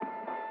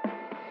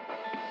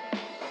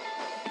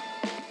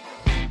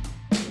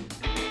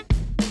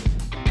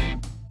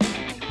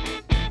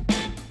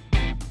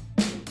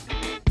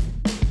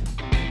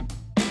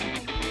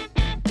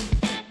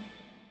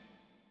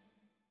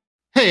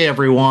Hey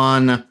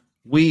everyone,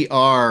 we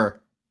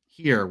are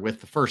here with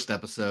the first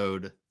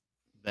episode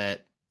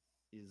that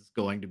is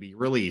going to be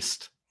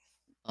released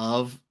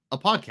of a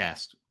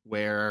podcast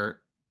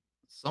where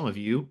some of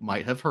you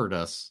might have heard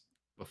us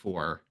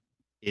before.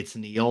 It's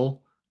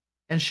Neil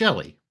and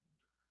Shelly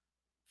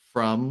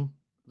from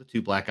the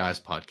Two Black Eyes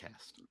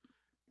podcast.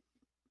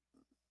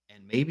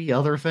 And maybe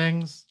other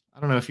things. I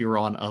don't know if you were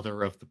on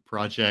other of the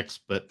projects,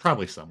 but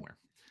probably somewhere.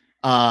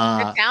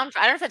 I don't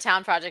know if the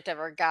Town Project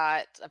ever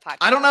got a podcast.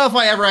 I don't know if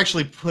I ever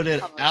actually put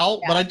it out,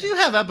 yeah. but I do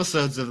have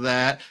episodes of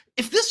that.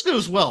 If this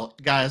goes well,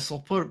 guys, I'll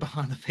put it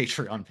behind the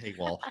Patreon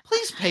paywall.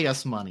 Please pay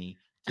us money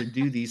to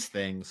do these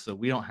things so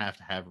we don't have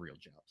to have real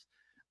jobs.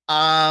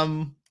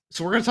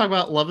 So we're going to talk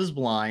about Love is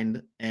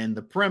Blind, and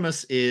the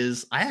premise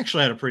is I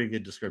actually had a pretty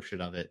good description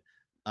of it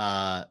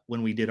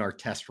when we did our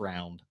test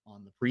round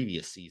on the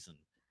previous season.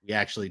 We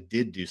actually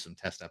did do some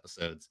test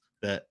episodes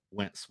that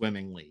went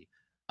swimmingly.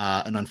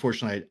 And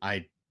unfortunately,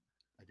 I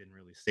didn't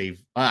really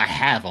save. I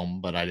have them,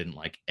 but I didn't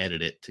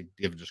edit it to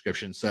give a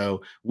description.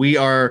 So we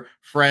are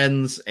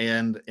friends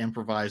and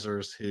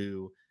improvisers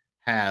who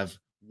have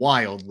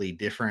wildly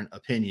different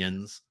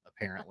opinions,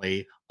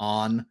 apparently,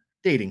 on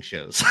dating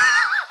shows.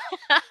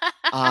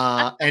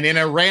 And in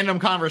a random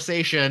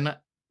conversation,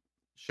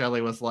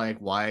 Shelly was like,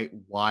 why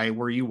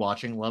were you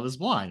watching Love is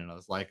Blind? And I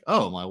was like,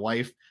 oh, my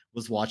wife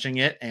was watching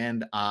it,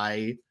 and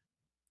I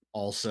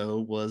also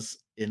was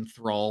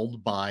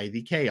enthralled by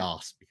the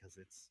chaos because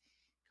it's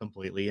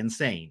completely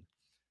insane.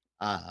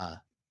 And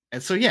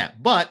so, yeah,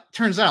 but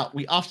turns out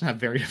we often have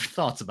very different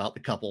thoughts about the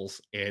couples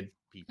and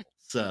people.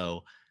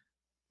 So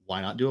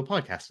why not do a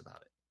podcast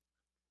about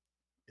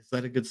it? Is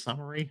that a good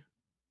summary?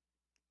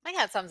 I think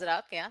that sums it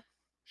up. Yeah.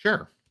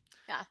 Sure.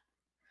 Yeah.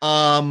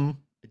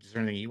 Is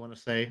there anything you want to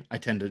say? I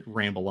tend to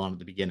ramble on at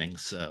the beginning,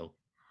 so.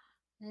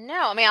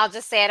 No, I mean, I'll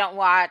just say I don't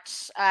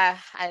watch,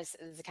 as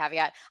a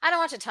caveat, I don't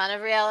watch a ton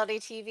of reality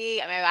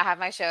TV. I mean, I have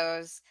my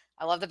shows.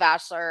 I love The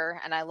Bachelor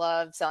and I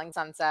love Selling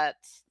Sunset.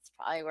 It's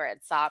probably where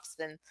it stops.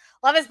 And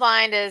Love is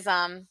Blind is,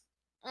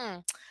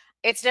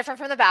 it's different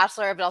from The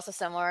Bachelor, but also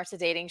similar. It's a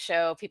dating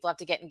show. People have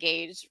to get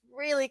engaged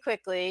really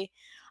quickly,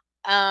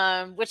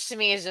 which to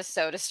me is just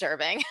so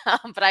disturbing.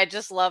 But I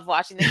just love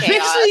watching the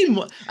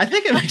chaos. I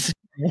think it makes me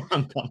more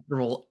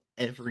uncomfortable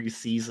every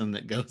season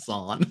that goes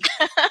on.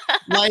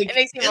 It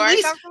makes me more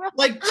uncomfortable.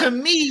 To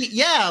me,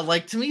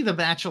 to me, The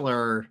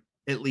Bachelor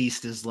at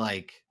least is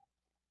I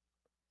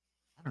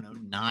don't know,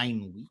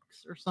 9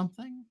 weeks or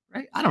something,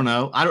 right? I don't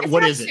know.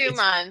 What is it? 2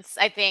 months,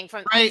 I think,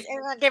 from right,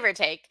 give or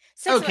take.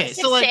 6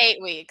 to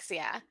 8 weeks,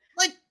 yeah.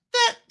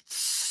 That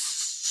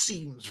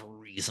seems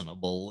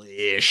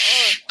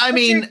reasonable-ish. I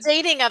mean, you're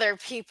dating other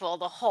people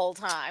the whole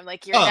time.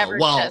 You're never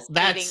just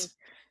dating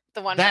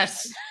the one.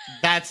 That's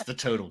the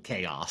total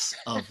chaos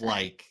of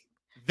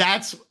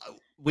that's.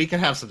 We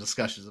can have some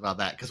discussions about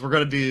that because we're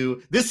going to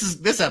do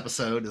this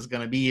episode is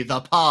going to be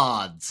the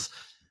pods.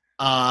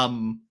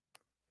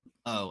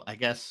 I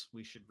guess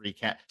we should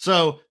recap.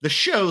 So the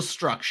show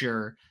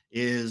structure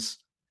is,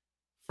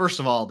 first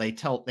of all, they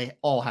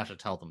all have to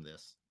tell them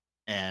this,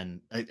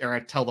 or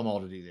I tell them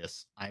all to do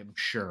this, I'm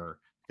sure,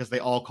 because they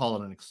all call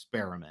it an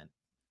experiment,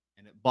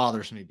 and it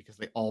bothers me because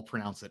they all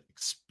pronounce it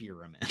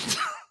experiment.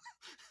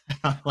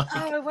 I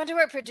wonder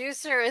what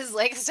producer is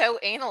so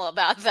anal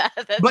about that.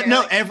 But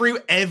no, not every.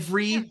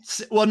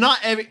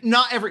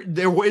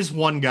 There is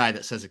one guy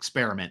that says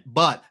experiment,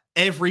 but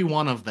every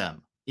one of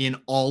them in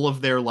all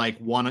of their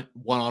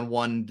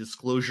one-on-one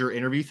disclosure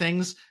interview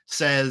things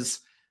says,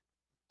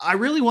 I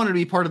really want to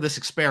be part of this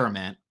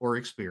experiment,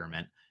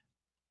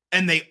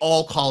 and they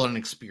all call it an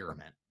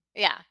experiment.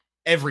 Yeah.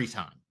 Every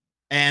time.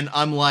 And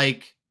I'm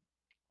like,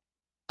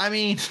 I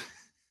mean,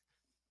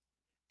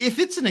 if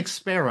it's an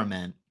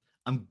experiment,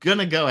 I'm going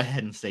to go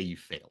ahead and say you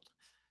failed.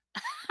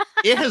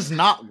 It has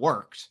not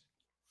worked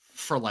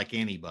for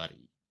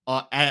anybody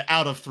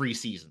out of 3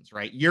 seasons,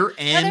 right? Your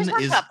end there's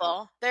one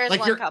couple. There's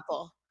one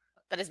couple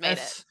that has made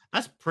it.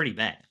 That's pretty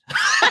bad.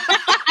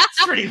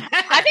 That's pretty bad.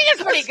 I think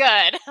it's pretty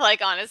good,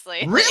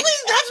 honestly. Really?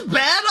 That's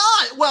bad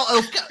odds.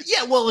 Well,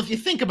 yeah, well, if you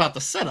think about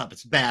the setup,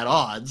 it's bad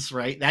odds,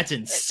 right? That's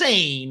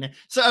insane.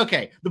 So,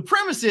 okay, the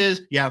premise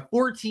is you have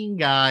 14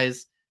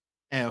 guys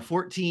and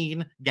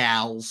 14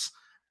 gals,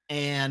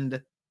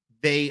 and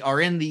they are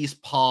in these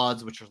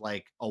pods, which are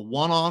a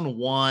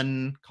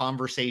one-on-one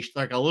conversation,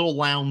 a little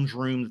lounge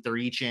room that they're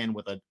each in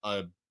with a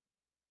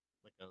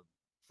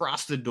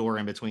frosted door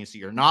in between, so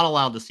you're not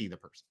allowed to see the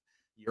person.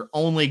 You're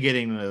only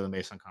getting to know them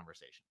based on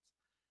conversations.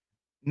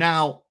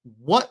 Now,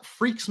 what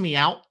freaks me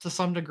out to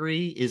some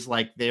degree is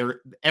they're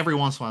every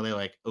once in a while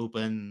they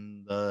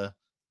open the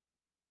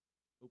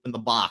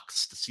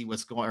box to see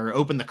what's going, or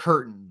open the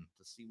curtain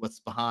to see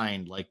what's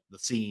behind the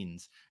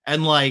scenes,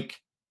 and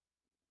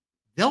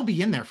they'll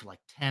be in there for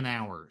 10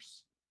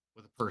 hours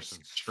with a person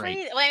straight.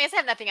 Well, I mean, they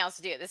have nothing else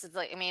to do. This is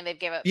they've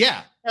given up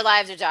their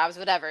lives or jobs,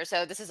 whatever.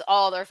 So this is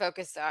all they're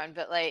focused on.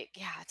 But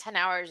 10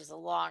 hours is a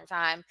long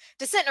time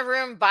to sit in a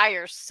room by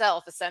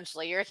yourself.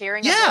 Essentially, you're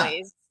hearing a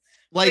voice,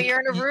 but you're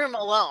in a room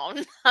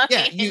alone.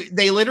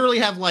 They literally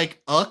have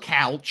a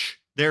couch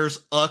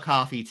there's a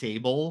coffee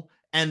table,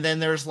 and then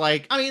there's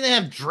like, I mean, they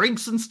have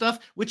drinks and stuff,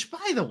 which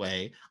by the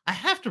way, I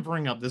have to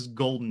bring up this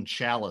golden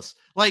chalice.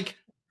 Like,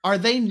 are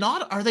they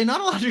not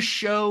allowed to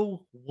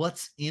show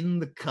what's in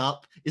the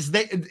cup?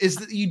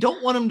 You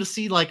don't want them to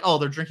see like, oh,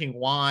 they're drinking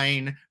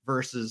wine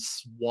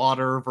versus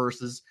water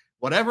versus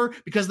whatever,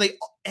 because they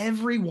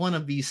every one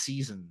of these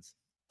seasons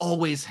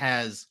always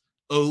has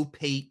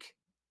opaque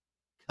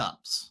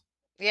cups.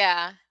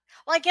 Yeah.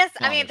 Well, I guess,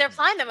 I Oh, mean, there's they're so much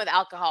plying them shit. with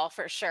alcohol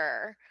for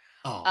sure.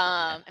 Oh,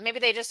 yeah. And maybe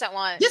they just don't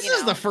want, This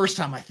is the first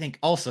time I think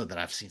also that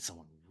I've seen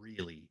someone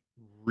really,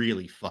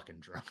 really fucking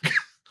drunk.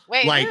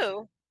 wait, Like,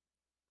 who?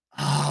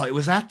 oh, it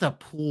was at the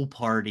pool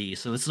party,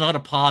 so it's not a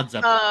pods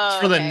episode. It's Oh,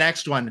 for the okay.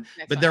 next one.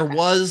 Next But one. there Okay.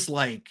 was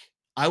like,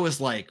 I was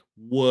like,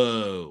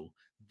 whoa,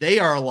 they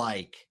are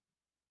like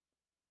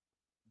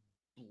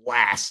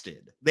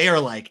blasted. They are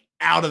like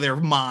out of their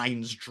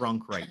minds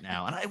drunk right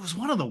now. And it was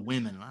one of the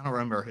women, and I don't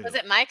remember who. Was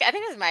it Mike? I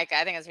think it was Micah.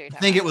 I think that's who you're I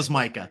talking think about. it was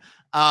Micah.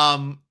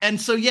 And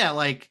so yeah,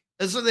 like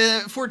so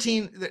the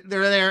 14,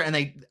 they're there, and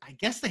I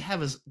guess they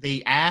have as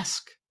they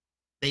ask,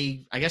 I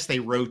guess they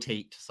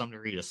rotate to some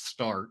degree to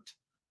start.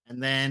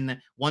 And then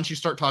once you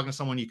start talking to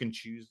someone, you can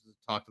choose to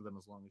talk to them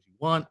as long as you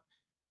want.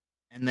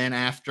 And then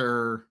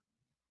after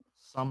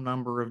some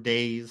number of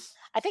days,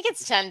 I think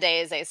it's 10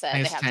 days, they I said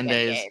think they it's have to 10 get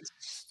days,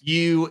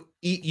 engaged.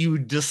 you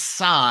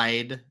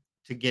decide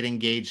to get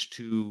engaged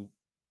to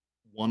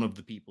one of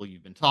the people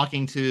you've been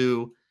talking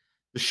to.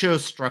 The show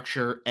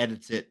structure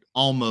edits it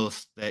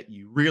almost that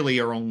you really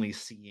are only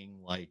seeing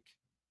like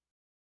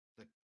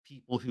the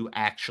people who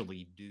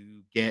actually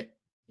do get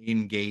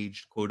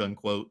engaged, quote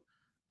unquote,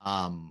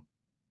 um,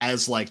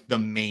 as like the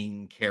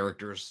main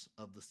characters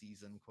of the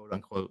season, quote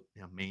unquote,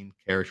 main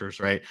characters,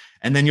 right?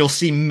 And then you'll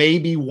see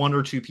maybe one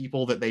or two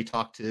people that they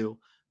talk to,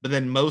 but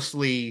then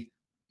mostly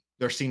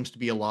there seems to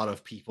be a lot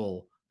of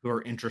people who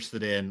are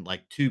interested in,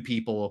 like, two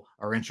people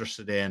are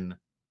interested in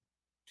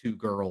two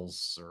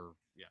girls, or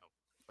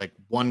like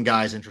one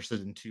guy's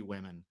interested in two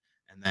women,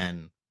 and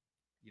then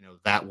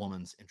that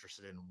woman's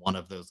interested in one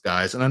of those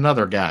guys and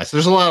another guy. So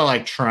there's a lot of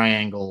like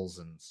triangles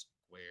and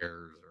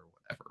squares or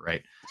whatever,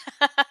 right?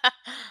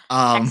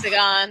 Um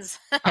Hexagons,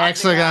 octagons.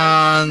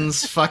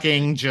 Hexagons,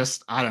 fucking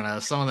just, I don't know.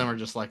 Some of them are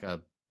just like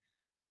an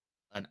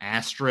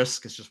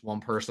asterisk. It's just one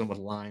person with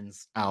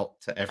lines out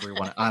to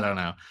everyone. I don't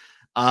know.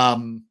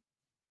 Um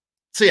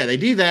so yeah, they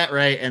do that,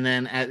 right? And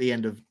then at the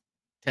end of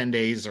 10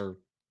 days or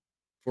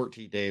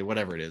 14 day,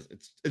 whatever it is,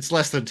 it's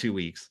less than 2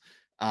 weeks.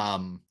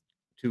 2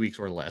 weeks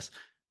or less.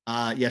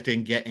 You have to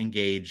get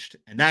engaged,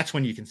 and that's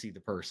when you can see the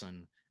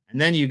person. And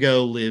then you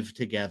go live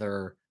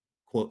together,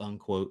 quote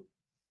unquote,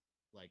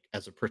 like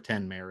as a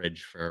pretend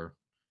marriage for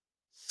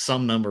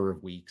some number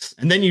of weeks.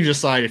 And then you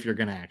decide if you're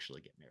going to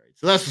actually get married.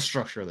 So that's the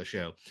structure of the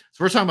show.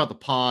 So we're talking about the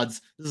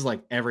pods. This is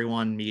like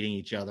everyone meeting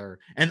each other,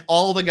 and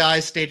all the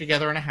guys stay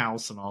together in a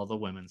house, and all the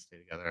women stay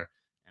together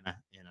in a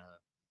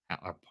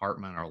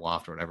apartment or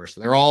loft or whatever.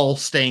 So they're all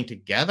staying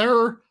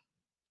together.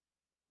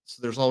 So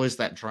there's always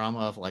that drama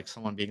of like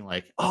someone being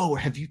like, "Oh,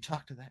 have you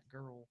talked to that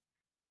girl?"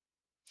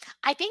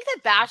 I think The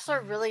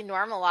Bachelor really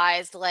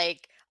normalized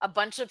like a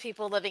bunch of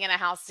people living in a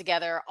house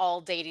together, all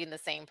dating the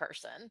same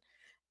person.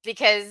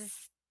 Because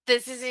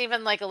this isn't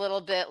even like a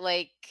little bit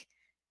like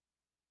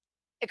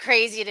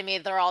crazy to me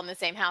that they're all in the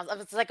same house.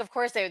 It's like, of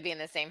course they would be in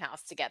the same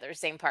house together,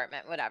 same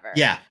apartment, whatever.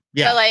 Yeah, But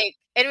yeah, like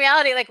in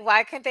reality, like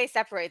why couldn't they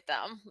separate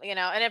them?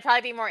 And it'd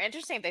probably be more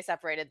interesting if they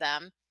separated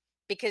them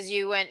because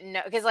you wouldn't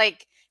know because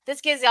like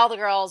this gives all the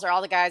girls or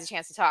all the guys a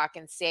chance to talk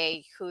and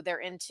say who they're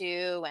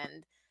into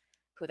and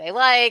who they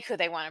like, who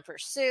they want to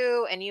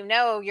pursue, and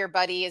your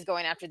buddy is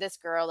going after this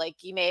girl, like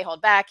you may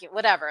hold back,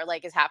 whatever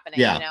like is happening,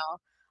 yeah.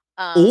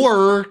 Um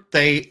Or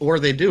they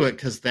do it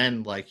because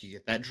then like you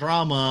get that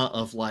drama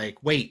of like,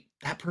 wait,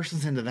 that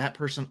person's into that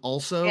person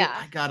also. yeah.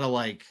 I Oh, gotta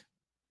it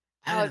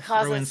throw in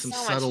causes some so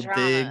much subtle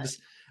drama. digs.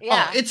 Oh,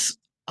 Yeah. it's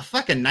a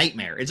fucking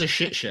nightmare. It's a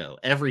shit show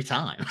every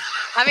time.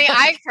 I mean,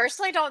 I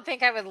personally don't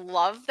think I would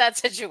love that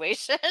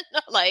situation.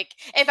 Like,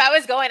 if I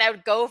was going, I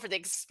would go for the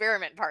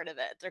experiment part of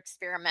it, or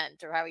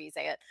experiment, or how you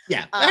say it.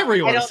 Yeah, whatever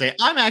you I want to don't. say it.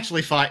 I'm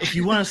actually fine. If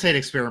you want to say it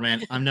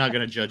experiment, I'm not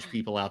going to judge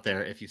people out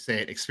there if you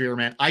say it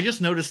experiment. I just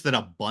noticed that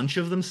a bunch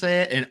of them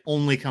say it, and it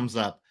only comes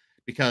up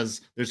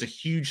because there's a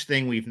huge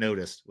thing we've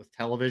noticed with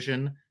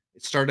television.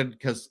 It started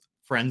because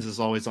Friends is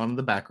always on in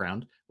the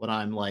background when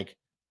I'm like,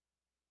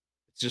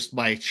 it's just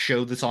my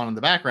show that's on in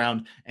the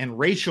background, and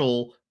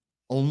Rachel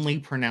only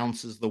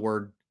pronounces the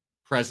word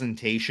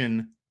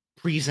presentation.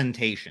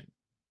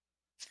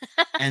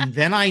 And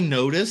then I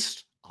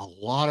noticed a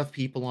lot of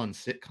people on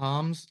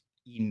sitcoms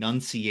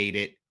enunciate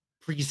it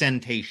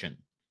presentation.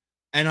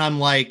 And I'm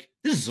like,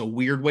 this is a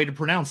weird way to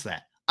pronounce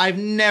that. I've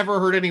never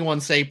heard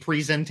anyone say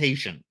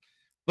presentation,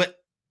 but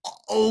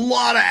a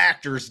lot of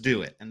actors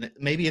do it. And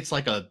maybe it's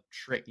like a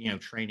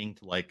training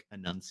to like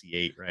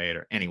enunciate, right?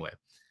 Or anyway.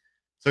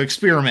 So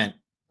experiment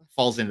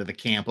falls into the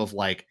camp of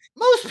like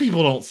most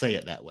people don't say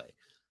it that way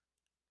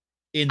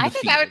in I the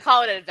think I would field.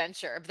 call it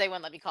adventure, but they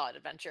wouldn't let me call it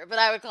adventure. But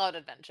I would call it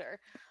adventure.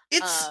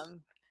 It's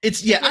Um,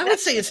 it's yeah, because I would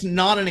say it's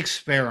not an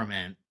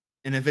experiment.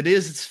 And if it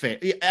is, it's fair.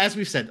 As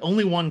we've said,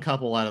 only one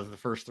couple out of the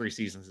first 3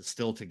 seasons is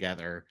still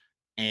together,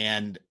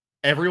 and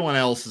everyone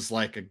else is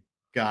like a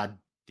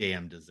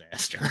goddamn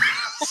disaster.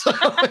 So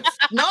it's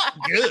not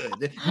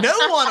good. No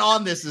one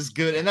on this is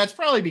good, and that's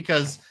probably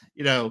because,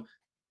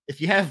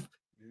 if you have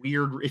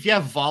if you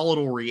have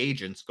volatile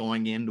reagents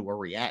going into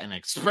an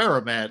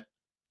experiment,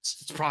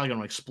 it's probably going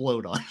to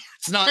explode on you.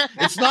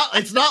 It's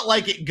not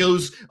like it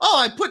goes, oh,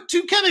 I put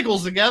 2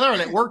 chemicals together and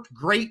it worked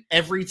great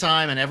every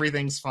time and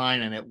everything's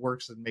fine and it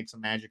works and makes a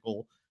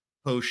magical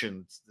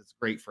potion that's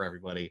great for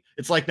everybody.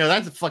 It's like, no,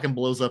 that fucking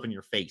blows up in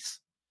your face.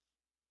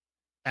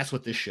 That's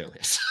what this show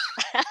is.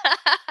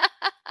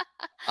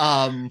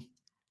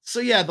 So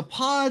yeah, the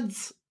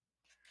pods.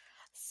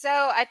 So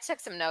I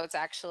took some notes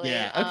actually.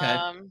 Yeah,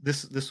 okay.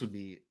 This would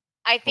be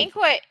I think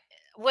helpful.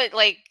 what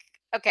like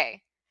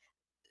okay.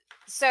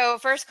 So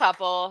first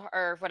couple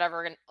or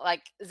whatever,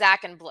 like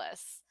Zach and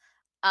Bliss.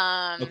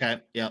 Um, Okay,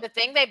 yeah. the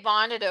thing they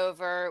bonded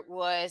over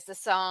was the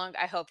song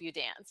 "I Hope You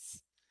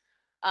Dance."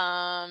 So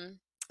I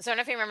don't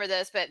know if you remember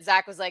this, but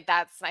Zach was like,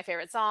 "That's my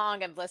favorite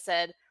song," and Bliss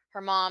said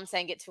her mom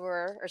sang it to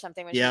her or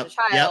something when she was a Yep,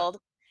 yep, child.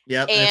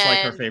 yep, and it's like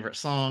her And favorite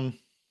song.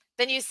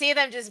 then you see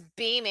them just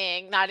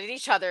beaming, not at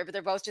each other, but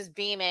they're both just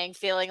beaming,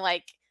 feeling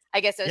like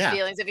I guess those Yeah,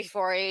 feelings of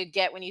euphoria you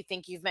get when you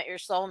think you've met your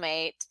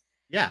soulmate.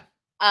 yeah.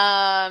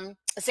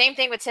 Same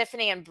thing with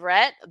Tiffany and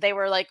Brett. They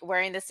were like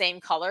wearing the same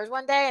colors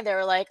one day, and they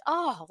were like,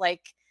 "Oh, like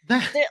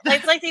That it's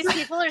that like these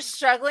people are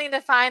struggling to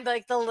find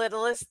like the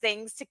littlest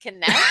things to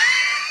connect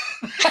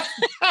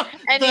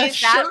and the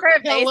use that shirt for a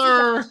basis."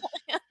 color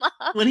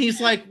when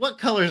he's like, "What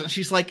color is it?"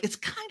 She's like, "It's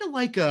kind of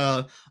like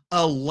a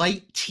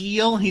light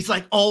teal." And he's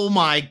like, "Oh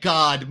my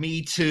god,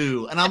 me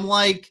too." And I'm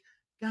like,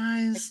 Like,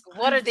 "Guys,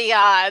 what are the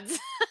odds?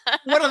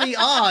 what are the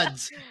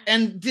odds?"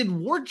 And did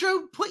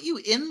wardrobe put you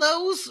in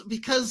those?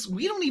 Because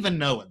we don't even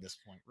know at this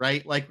point,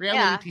 right? Like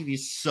reality Yeah, TV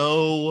is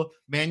so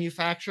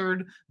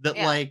manufactured that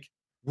yeah, like,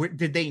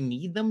 did they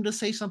need them to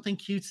say something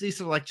cutesy?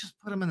 So like, just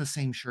put them in the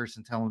same shirts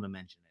and tell them to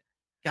mention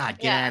it. God,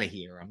 get yeah. out of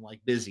here! I'm like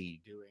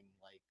busy doing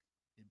like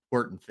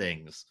important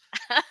things.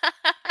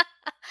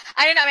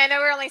 I don't know. I mean, I know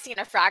we're only seeing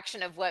a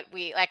fraction of what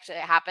we actually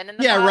happened in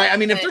the Yeah, right. pods, I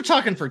mean, if but they're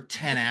talking for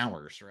 10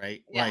 hours,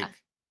 right? yeah, Like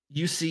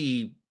you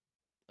see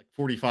like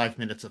 45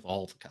 minutes of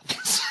all the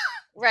couples.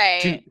 two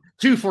right.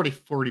 two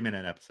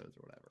 40-minute episodes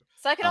or whatever.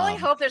 So I can only Um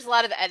hope there's a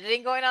lot of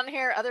editing going on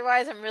here.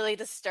 Otherwise, I'm really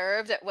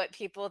disturbed at what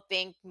people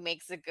think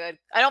makes a good.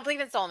 I don't believe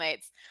in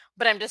soulmates,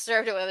 but I'm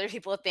disturbed at what other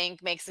people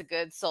think makes a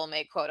good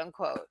soulmate, quote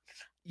unquote.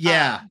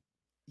 yeah.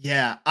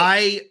 Yeah.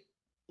 Like,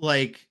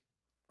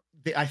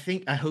 Like I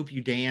think I Hope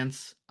You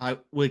Dance. I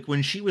like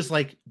when she was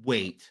like,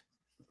 "Wait,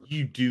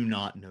 you do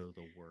not know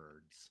the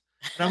words."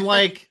 And I'm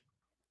like,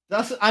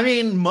 I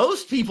mean,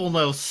 most people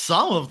know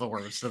some of the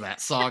words to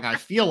that song. I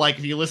feel like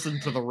if you listen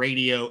to the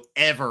radio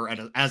ever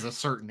as a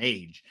certain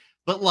age,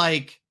 but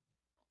like,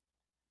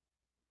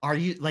 are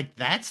you like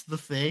that's the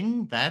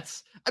thing?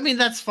 I mean,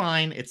 that's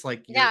fine. It's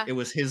like yeah, it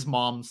was his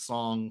mom's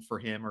song for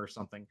him or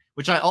something,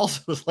 which I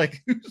also was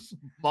like, whose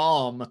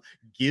mom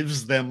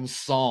gives them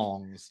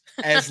songs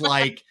as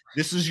like,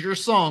 this is your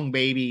song,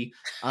 baby.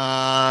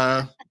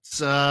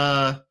 It's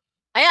yeah.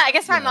 I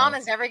guess you my mom know,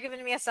 has never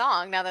given me a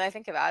song. Now that I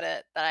think about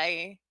it, that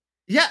I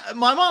yeah,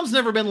 my mom's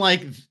never been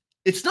like,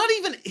 it's not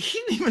even, he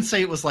didn't even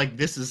say it was like,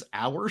 this is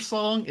our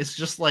song. It's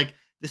just like,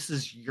 this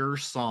is your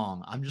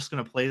song. I'm just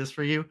gonna play this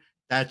for you.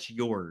 That's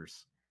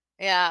yours.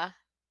 yeah.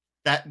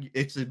 That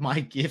it's my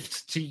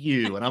gift to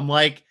you. And I'm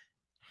like,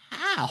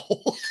 how?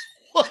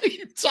 What are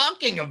you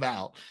talking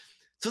about?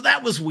 So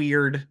that was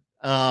weird.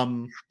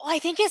 Well, I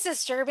think it's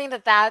disturbing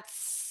that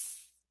that's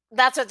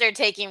what they're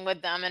taking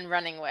with them and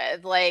running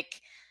with.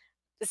 Like,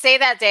 say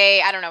that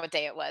day, I don't know what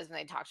day it was when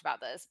they talked about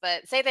this,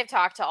 but say they've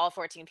talked to all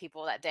 14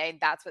 people that day.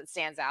 That's what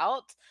stands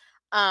out.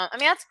 I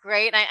mean, that's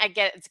great. I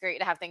get it's great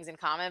to have things in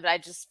common, but I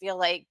just feel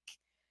like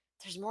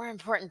there's more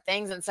important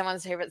things than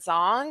someone's favorite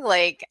song.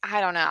 Like, I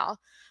don't know.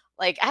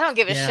 Like, I don't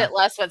give a yeah. shit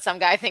less what some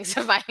guy thinks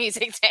of my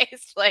music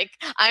taste. Like,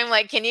 I'm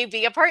like, can you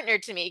be a partner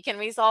to me? Can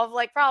we solve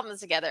like problems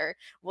together?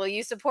 Will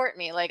you support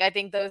me? Like, I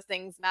think those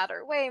things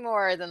matter way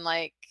more than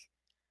like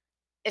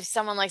if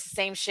someone likes the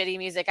same shitty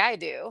music I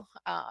do.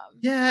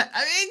 Yeah,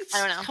 I mean I it's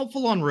don't know.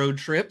 helpful on road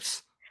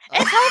trips.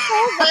 It's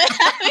helpful, but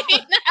I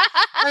mean,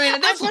 I mean, it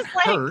I'm doesn't just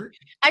like, hurt,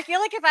 I feel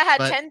like if I had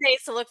but 10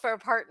 days to look for a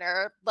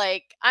partner,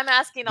 like I'm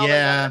asking all those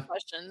other yeah,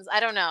 questions. I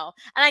don't know.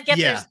 And I get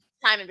yeah. there's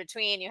time in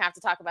between. You have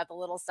to talk about the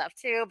little stuff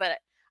too, but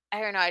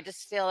I don't know. I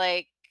just feel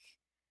like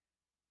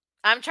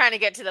I'm trying to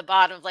get to the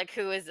bottom of like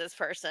who is this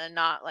person,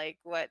 not like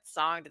what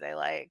song do they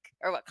like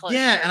or what color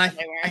Yeah, shirt and are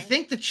they I wearing.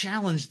 think the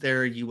challenge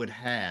there you would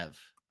have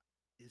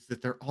is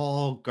that they're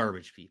all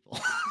garbage people.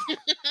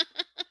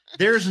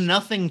 There's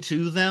nothing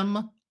to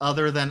them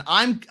other than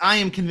I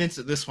am convinced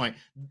at this point,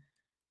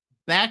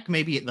 back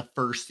maybe at the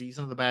first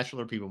season of The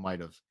Bachelor, people might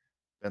have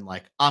been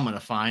like, I'm gonna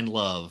find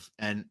love.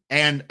 And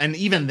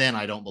even then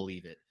I don't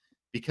believe it.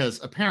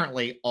 Because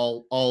apparently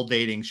all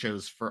dating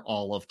shows for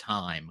all of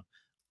time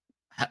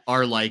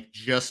are like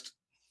just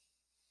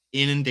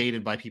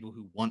inundated by people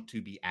who want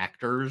to be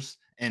actors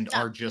and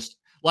Yeah. are just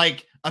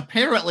Like,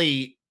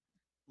 apparently,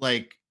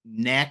 like,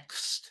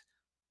 next,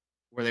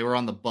 where they were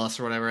on the bus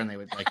or whatever, and they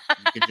would, like,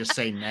 you could just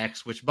say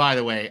next, which, by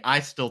the way, I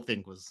still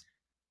think was,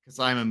 because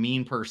I'm a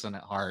mean person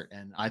at heart,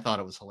 and I thought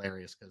it was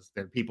hilarious because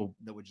there are people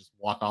that would just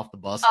walk off the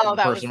bus, and Oh, the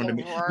that was person the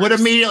would worst.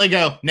 immediately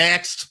go,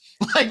 "Next."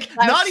 Like,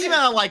 That not was even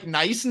a, like,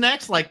 nice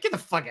next, like, "Get the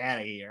fuck out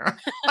of here."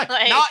 Like,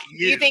 like, not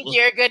 "You think you.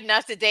 you're good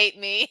enough to date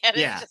me?" And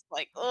it's Yeah. just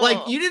like, Like,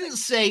 oh, you didn't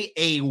say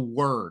a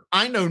word.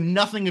 I know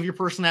nothing of your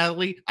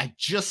personality. I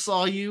just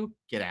saw you.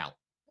 Get out.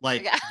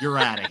 Like, yeah. you're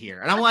out of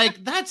here. And I'm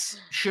like, that's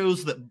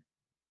shows that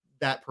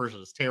that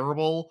person is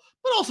terrible,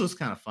 but also it's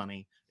kind of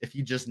funny if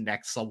you just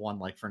next someone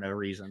like for no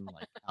reason,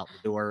 like out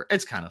the door.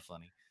 It's kind of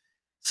funny.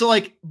 So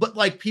like, but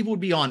like people would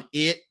be on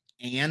it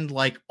and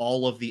like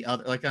all of the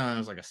other, like I don't know, it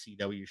was like a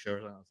CW show, or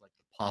something. It was like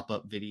the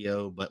pop-up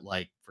video, but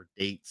like for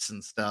dates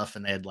and stuff,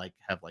 and they'd like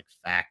have like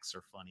facts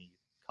or funny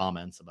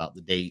comments about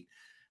the date.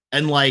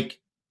 And like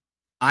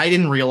I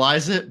didn't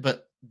realize it,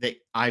 but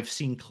I've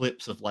seen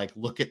clips of like,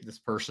 look at this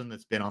person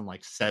that's been on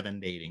like 7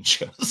 dating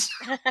shows.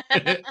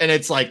 And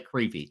it's like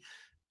creepy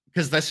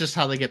because that's just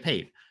how they get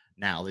paid.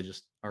 Now they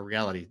just are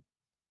reality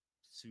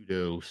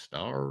pseudo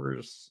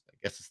stars. I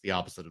guess it's the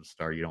opposite of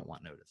star. You don't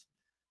want notice.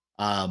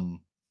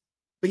 Um,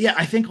 but yeah,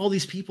 I think all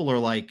these people are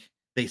like,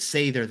 they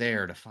say they're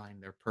there to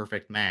find their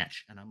perfect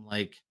match. And I'm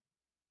like,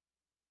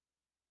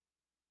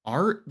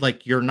 art,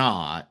 like you're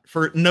not.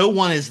 For no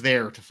one is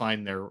there to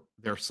find their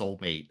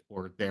soulmate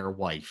or their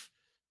wife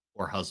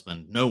or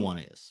husband. No one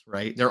is,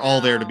 right? They're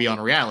all there to be No. on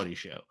a reality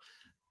show.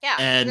 Yeah,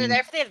 they're And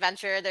there for the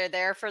adventure, they're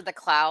there for the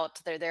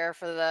clout, they're there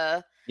for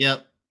the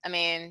yep, I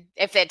mean,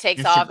 if it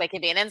takes off, Instagram. they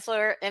could be an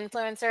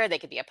influencer, they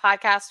could be a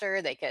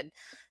podcaster, they could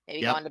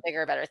maybe go Yep. on to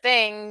bigger, better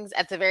things.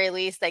 At the very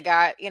least, they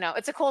got,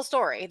 it's a cool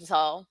story to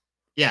tell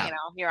that, Yeah.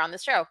 you're on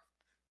this show.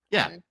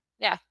 Yeah. And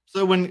yeah.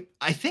 So when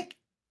I think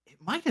it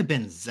might have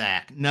been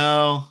Zach.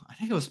 No, I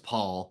think it was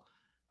Paul.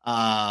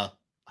 I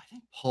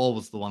think Paul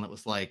was the one that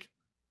was like,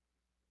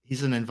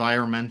 he's an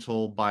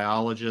environmental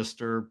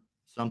biologist or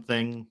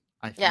something,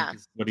 I think Yeah.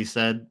 is what he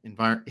said.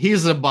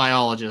 He's a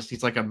biologist.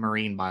 He's like a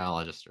marine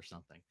biologist or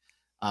something.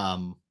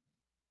 Um,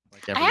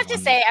 like I have to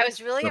everyone say, I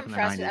was really grew up in the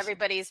impressed with 90s.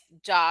 everybody's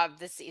job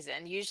this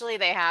season. Usually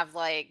they have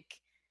like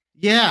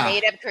Yeah.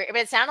 made up career,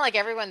 but it sounded like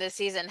everyone this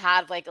season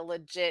had like a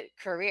legit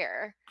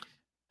career.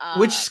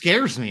 Which Um,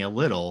 scares me a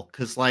little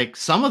because, like,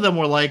 some of them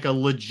were like a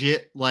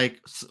legit, like,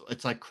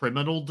 it's like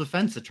criminal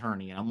defense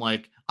attorney. And I'm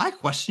like, I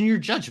question your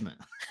judgment.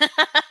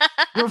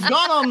 You've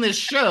gone on this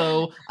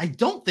show. I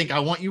don't think I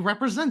want you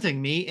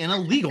representing me in a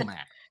legal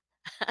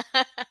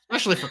matter,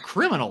 especially for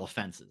criminal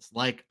offenses.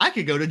 Like, I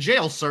could go to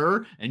jail,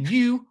 sir, and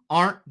you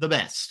aren't the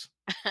best.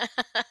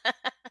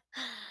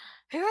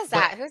 Who was But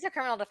that? Who's a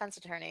criminal defense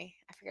attorney?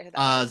 I forget who that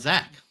was.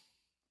 Zach.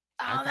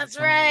 Oh, Zach is a that's criminal defense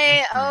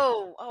right.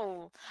 attorney,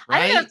 Oh. I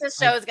don't know if right? this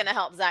show Like, is gonna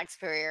help Zach's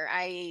career.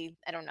 I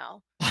don't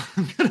know.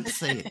 I'm gonna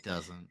say it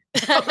doesn't.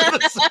 I'm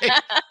gonna say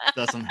it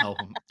doesn't help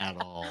him at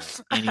all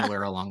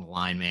anywhere along the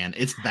line, man.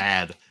 It's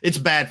bad. It's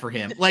bad for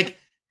him. Like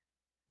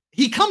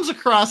he comes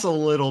across a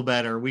little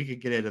better. We could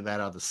get into that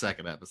on the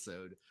second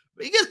episode.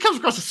 But he comes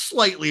across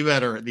slightly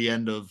better at the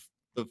end of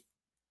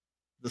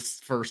the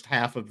first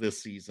half of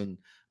this season.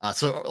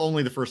 So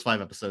only the first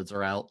 5 episodes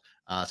are out.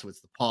 So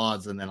it's the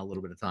pods and then a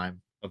little bit of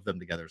time of them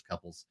together as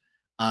couples.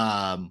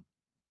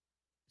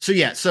 So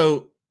yeah,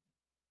 so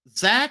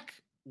Zach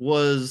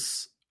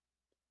was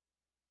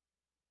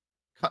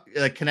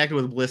connected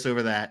with Bliss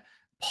over that.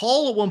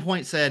 Paul at one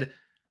point said,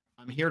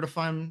 "I'm here to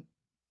find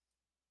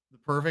the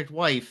perfect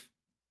wife,"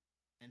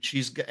 and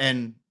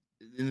and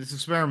in this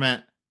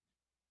experiment,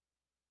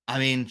 I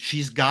mean,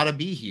 she's got to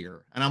be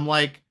here. And I'm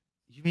like,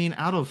 you mean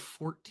out of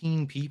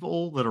 14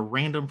 people that a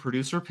random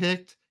producer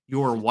picked,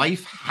 your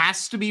wife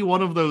has to be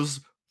one of those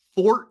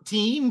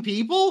 14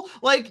 people?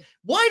 Like,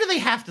 why do they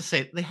have to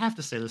say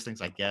those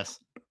things, I guess.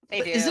 They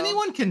But is do.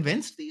 anyone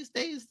convinced these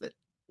days that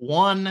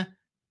one,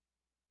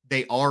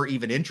 they are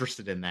even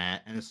interested in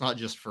that and it's not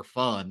just for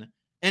fun?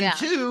 And Yeah.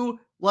 two,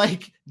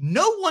 like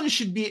no one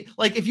should be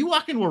like if you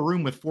walk into a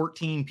room with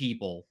 14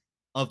 people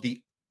of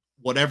the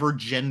whatever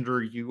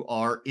gender you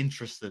are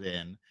interested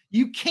in,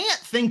 you can't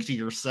think to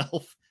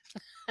yourself,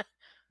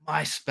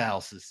 my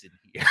spouse is in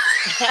here.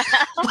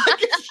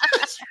 Like it's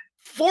just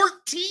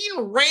 14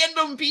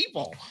 random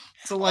people.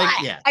 So Well, like,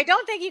 yeah. I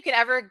don't think you could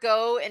ever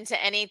go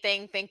into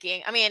anything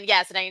thinking. I mean,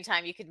 yes, at any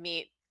time you could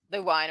meet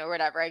the one or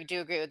whatever. I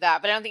do agree with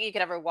that, but I don't think you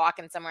could ever walk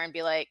in somewhere and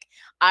be like,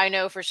 I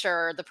know for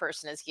sure the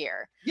person is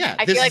here. Yeah,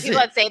 I feel this like is people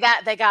it. that say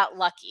that they got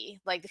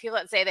lucky. Like the people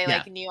that say they Yeah.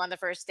 like knew on the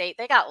first date,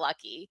 they got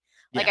lucky.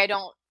 Like Yeah.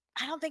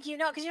 I don't think you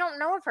know because you don't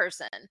know a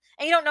person,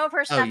 and you don't know a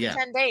person Oh after yeah.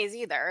 10 days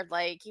either.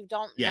 Like you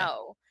don't Yeah.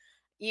 know.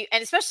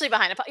 And especially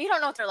behind you don't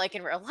know what they're like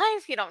in real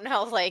life. You don't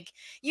know, like,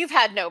 you've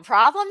had no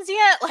problems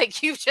yet.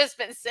 Like, you've just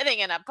been sitting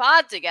in a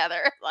pod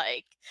together.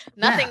 Like,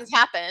 Yeah. nothing's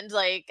happened.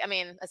 Like, I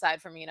mean,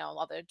 aside from,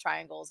 all the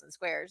triangles and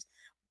squares,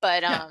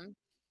 but, Yeah.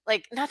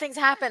 like, nothing's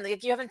happened.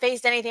 Like, you haven't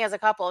faced anything as a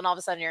couple, and all of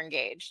a sudden you're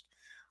engaged.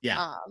 Yeah.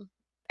 Um,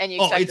 and you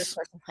Oh, expect this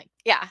person, like,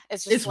 yeah,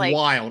 it's just it's like,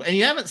 wild. And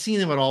you haven't seen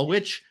them at all,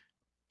 which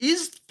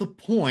is the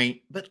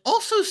point, but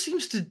also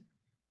seems to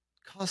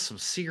cause some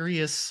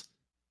serious,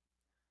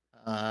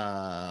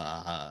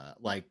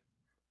 like,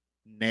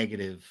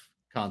 negative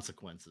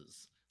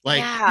consequences. Like,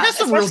 it Yeah, has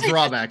some real especially this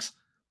drawbacks.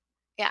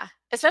 yeah,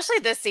 especially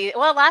this season.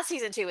 Well, last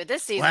season too, but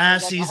this season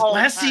was like a whole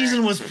Last season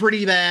turn. was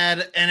pretty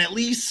bad, and at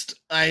least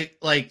I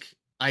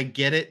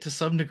get it to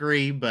some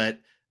degree, but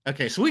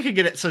okay, so we could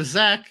get it. So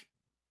Zach,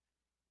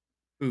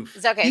 oof,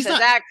 It's okay. he's So not.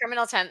 Zach,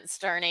 criminal tenth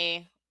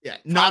attorney, Yeah,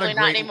 probably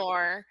not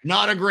anymore.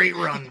 not a great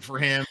run for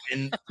him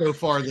in so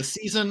far this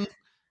season.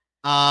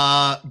 He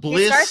starts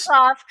Bliss,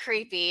 off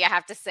creepy, I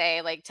have to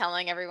say, like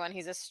telling everyone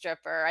he's a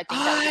stripper. I think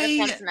that was a I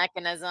defense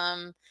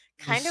mechanism.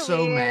 was Kind of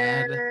so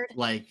mad. weird.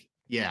 Like,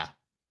 yeah,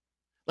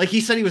 like he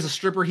said he was a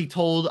stripper. He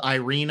told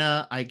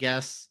Irina, I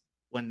guess,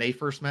 when they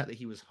first met that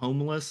he was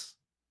homeless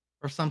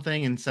or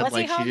something, and said Was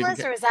he like she didn't homeless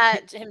or get was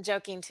that him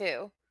joking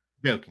too?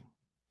 joking.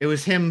 It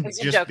was It him was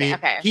him just joking. being.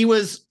 Okay. He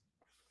was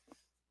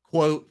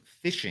quote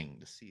fishing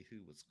to see who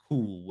was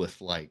cool with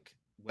like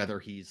whether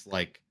he's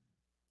like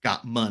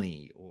got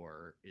money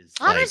or is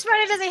How much like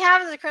money does he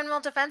have as a criminal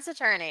defense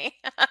attorney?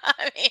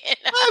 I mean,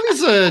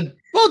 He's a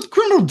well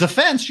criminal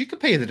defense. You could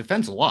pay the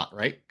defense a lot,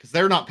 right? Because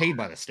they're not paid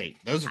by the state;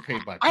 those are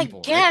paid by I people,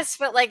 right? guess,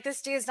 but like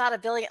this dude's not a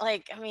billion.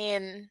 Like, I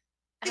mean,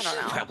 I He don't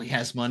know. probably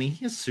has money.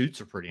 His suits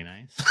are pretty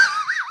nice.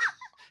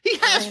 He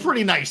has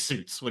pretty nice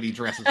suits when he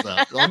dresses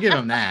up. I'll give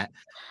him that.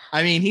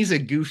 I mean, he's a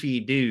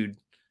goofy dude.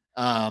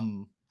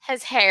 Um,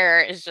 His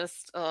hair is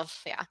just, oh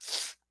yeah.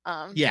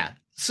 yeah.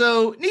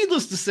 So,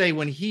 needless to say,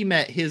 when he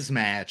met his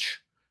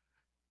match,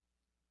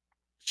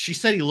 she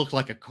said he looked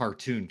like a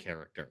cartoon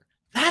character.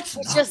 That's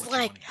It's not just what you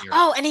like, want to hear.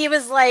 oh, and he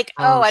was like,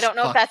 oh, I First don't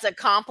know if fuck. that's a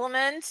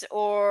compliment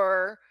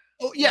or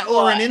Oh yeah,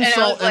 or what. an And I was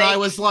insult, and I like,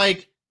 was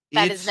like,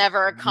 that is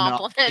never a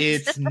compliment.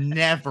 it's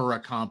never a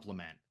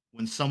compliment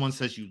when someone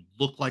says you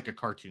look like a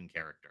cartoon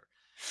character.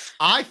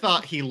 I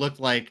thought he looked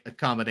like a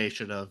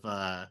combination of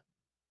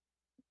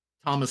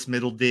Thomas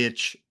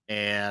Middleditch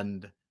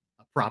and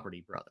a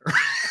Property Brother.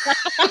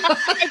 I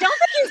don't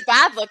think he's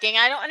bad looking.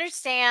 I don't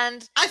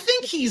understand. I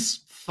think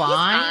he's He's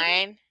fine.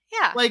 fine.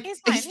 Yeah, Like he's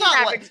fine. He's an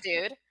average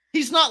dude.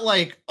 he's not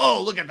like,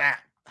 oh, look at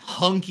that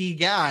hunky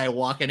guy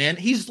walking in.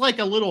 He's like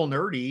a little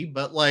nerdy,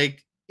 but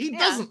like he Yeah.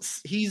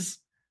 doesn't. He's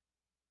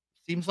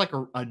seems like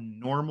a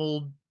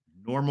normal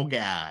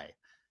guy.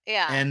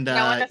 Yeah. And No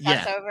one to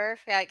fuss yeah, over.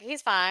 Yeah, like,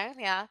 he's fine.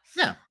 Yeah.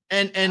 yeah.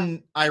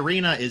 And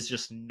Irina is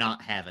just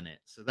not having it.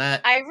 So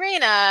that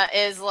Irina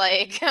is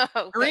like,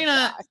 oh, good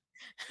Irina God.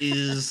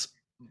 is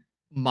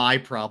my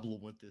problem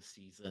with this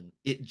season.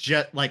 It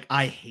just like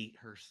I hate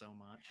her so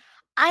much.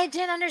 I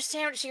didn't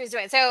understand what she was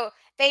doing. So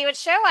they would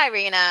show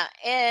Irina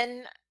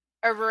in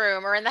a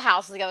room or in the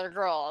house with the other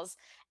girls,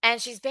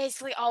 and she's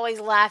basically always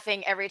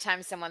laughing every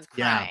time someone's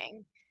Yeah.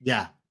 crying.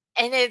 Yeah.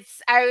 And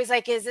I was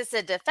like, is this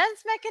a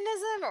defense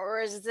mechanism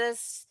or is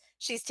this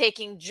she's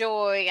taking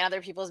joy in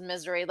other people's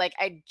misery? Like,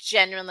 I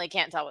genuinely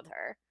can't tell with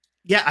her.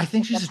 Yeah, I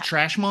think Like, she's a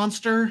trash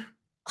monster.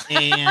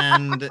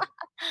 And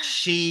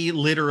she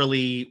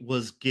literally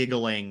was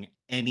giggling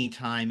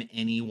anytime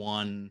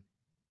anyone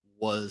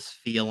was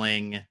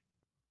feeling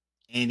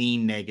any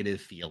negative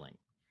feeling,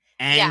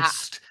 Yeah.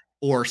 angst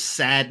or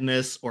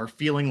sadness or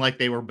feeling like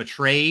they were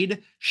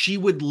betrayed. She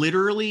would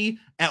literally,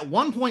 at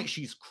one point,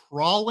 she's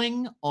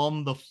crawling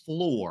on the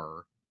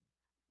floor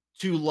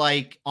to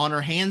like on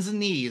her hands and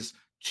knees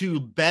to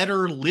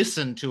better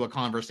listen to a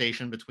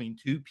conversation between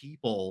two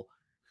people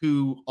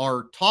who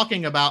are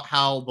talking about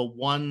how the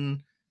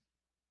one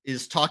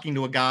is talking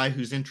to a guy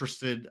who's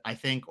interested, I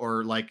think,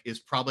 or like is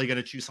probably going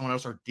to choose someone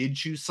else or did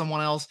choose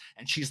someone else.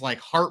 And she's like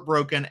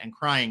heartbroken and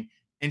crying.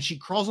 And she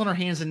crawls on her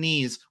hands and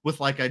knees with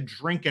like a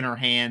drink in her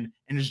hand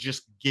and is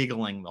just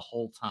giggling the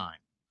whole time.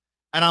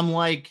 And I'm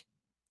like,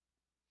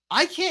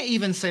 I can't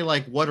even say,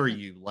 like, what are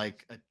you?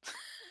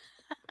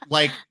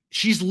 Like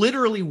she's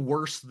literally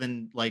worse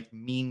than like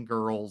Mean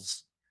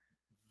Girls,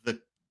 the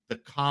the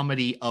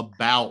comedy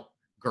about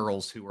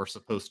girls who are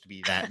supposed to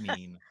be that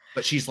mean,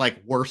 but she's like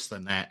worse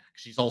than that.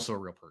 She's also a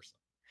real person.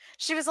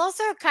 She was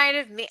also kind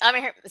of me. I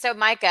mean, so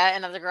Micah,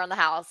 another girl in the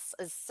house,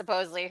 is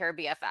supposedly her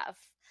BFF.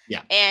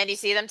 Yeah. And you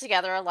see them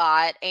together a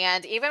lot.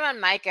 And even when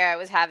Micah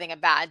was having a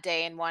bad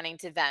day and wanting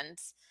to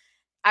vent,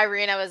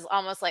 Irina was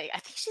almost like, I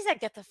think she said,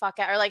 get the fuck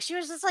out. Or like, she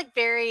was just like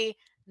very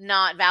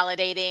not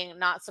validating,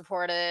 not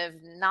supportive,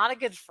 not a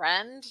good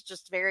friend,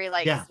 just very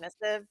like Yeah.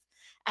 dismissive.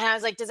 And I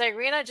was like, does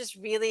Irina just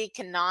really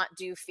cannot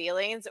do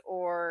feelings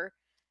or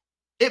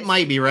It is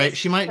might she be right.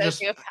 She just might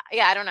just sociopath?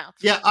 Yeah, I don't know.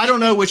 yeah, I don't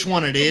know which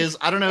one it is.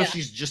 I don't know if Yeah.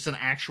 she's just an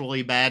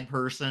actually bad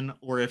person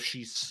or if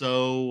she's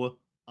so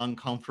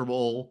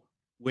uncomfortable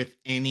with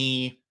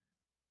any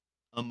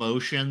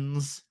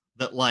emotions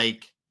that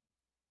like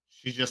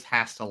she just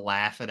has to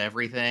laugh at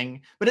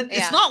everything. But it's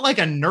Yeah. not like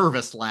a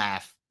nervous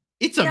laugh.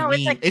 It's a No, it's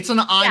mean. like, It's an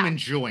I'm yeah.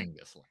 enjoying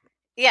this laugh.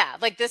 Yeah,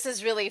 like this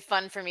is really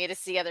fun for me to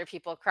see other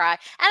people cry. And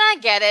I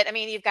get it. I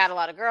mean, you've got a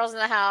lot of girls in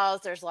the house.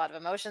 There's a lot of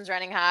emotions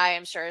running high.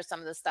 I'm sure some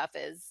of the stuff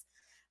is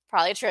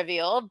probably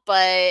trivial,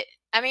 but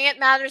I mean, it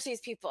matters to these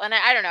people. And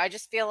I don't know. I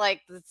just feel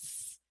like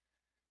it's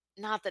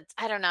not the,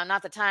 I don't know,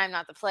 not the time,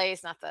 not the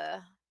place, not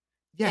the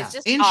It's Yeah,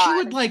 just and she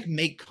would, odd. like,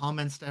 make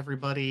comments to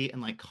everybody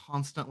and, like,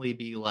 constantly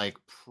be, like,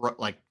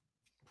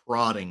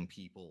 prodding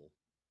people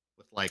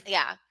with, like,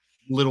 Yeah.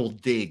 little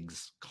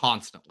digs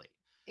constantly.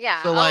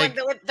 Yeah. So, Oh, and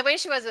like the way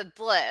she was with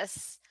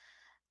Bliss.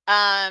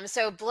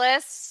 So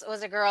Bliss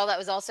was a girl that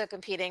was also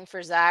competing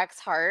for Zach's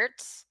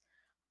heart.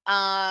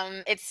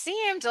 It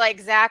seemed like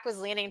Zach was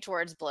leaning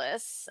towards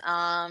Bliss.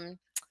 I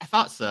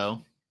thought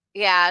so.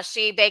 Yeah,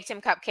 she baked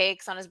him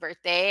cupcakes on his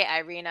birthday.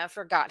 Irina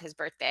forgot his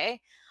birthday.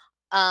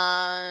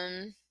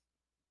 Um,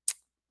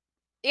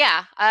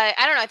 yeah, I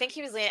don't know. I think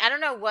he was leaning. I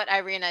don't know what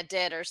Irina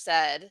did or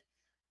said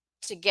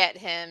to get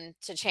him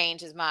to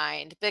change his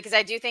mind because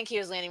I do think he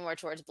was leaning more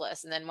towards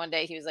Bliss. And then one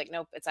day he was like,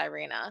 "Nope, it's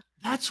Irina."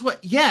 That's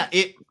what yeah,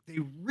 they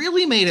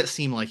really made it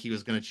seem like he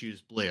was gonna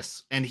choose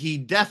Bliss, and he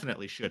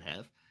definitely should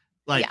have.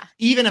 Like, Yeah,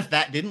 even if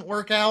that didn't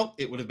work out,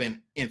 it would have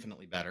been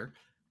infinitely better.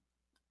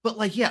 But,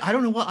 like, yeah, I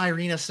don't know what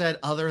Irina said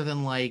other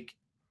than, like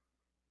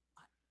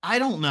I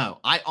don't know.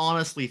 I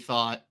honestly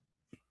thought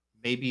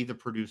maybe the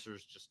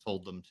producers just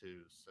told them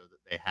to so that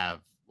they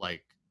have,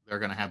 like they're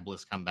gonna have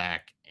Bliss come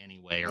back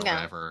anyway or yeah.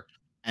 whatever,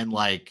 and,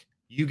 like,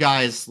 you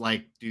guys,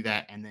 like, do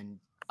that, and then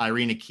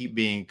Irina keep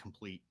being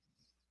complete,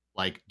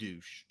 like,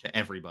 douche to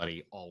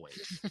everybody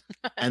always.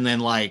 And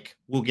then, like,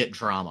 we'll get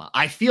drama.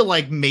 I feel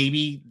like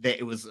maybe that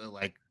it was,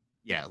 like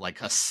yeah,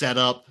 like a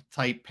setup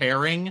type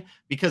pairing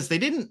because they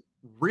didn't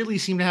really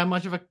seem to have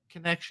much of a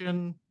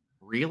connection,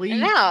 really.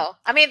 No,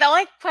 I mean the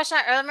only question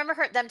I remember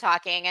them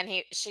talking, and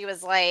she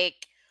was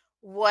like,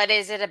 "What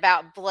is it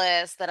about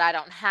Bliss that I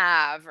don't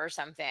have?" or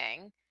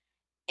something,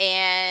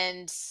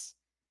 and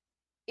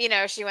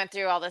she went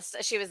through all this.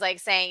 She was like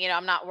saying,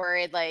 "I'm not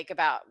worried like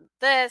about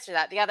this or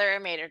that, the other."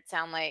 It made it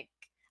sound like,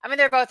 I mean,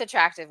 they're both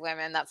attractive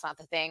women. That's not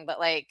the thing, but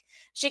like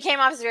she came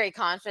off as very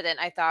confident.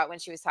 I thought when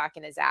she was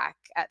talking to Zach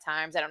at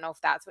times. I don't know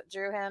if that's what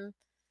drew him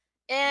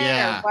in or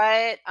Yeah.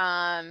 what.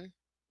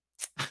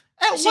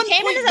 At She one came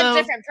in point, as a though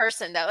different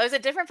person though. It was a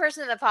different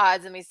person in the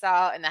pods than we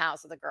saw in the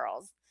house with the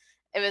girls.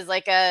 It was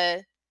like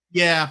a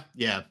yeah,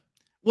 yeah.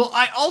 Well,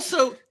 I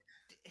also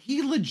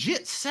he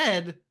legit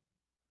said,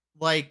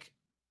 like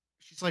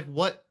she's like,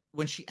 "What?"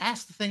 When she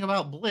asked the thing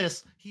about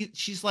Bliss,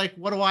 she's like,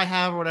 "What do I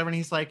have?" or whatever, and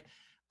he's like,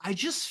 "I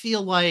just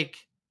feel like,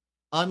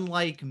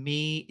 unlike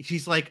me,"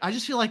 she's like, "I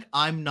just feel like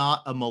I'm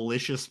not a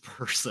malicious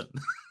person."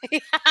 He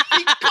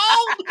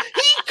called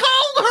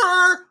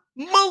her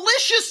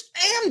malicious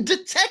and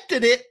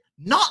detected it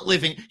not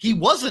living. He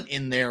wasn't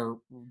in their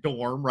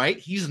dorm, right?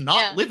 He's not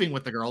yeah, living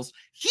with the girls.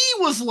 He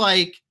was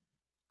like,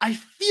 "I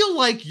feel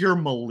like you're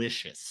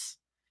malicious."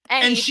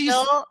 and And he she's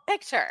still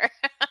picked her.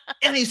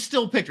 and he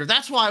still picked her.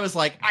 That's why I was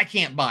like, I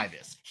can't buy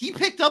this. He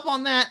picked up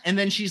on that, and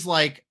then she's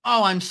like,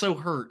 "Oh, I'm so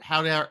hurt.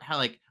 How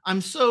like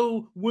I'm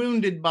so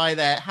wounded by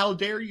that. How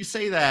dare you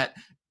say that?"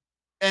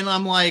 And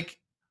I'm like,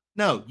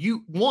 "No,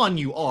 you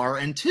are,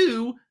 and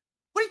two,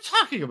 what are you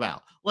talking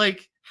about?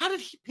 Like, how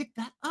did he pick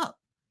that up?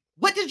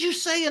 What did you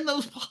say in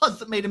those pods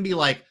that made him be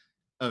like,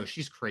 oh,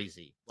 she's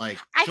crazy. Like,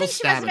 I she'll think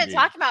she must stab have a been dude."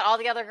 talking about all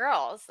the other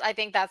girls. I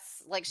think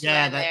that's like she Yeah,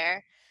 went in that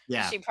there.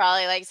 yeah. She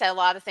probably like said a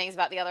lot of things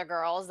about the other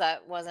girls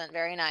that wasn't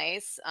very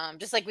nice.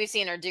 Just like we've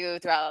seen her do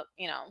throughout,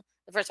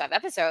 the first 5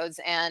 episodes,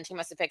 and he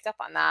must have picked up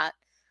on that.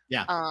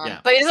 Yeah. Yeah.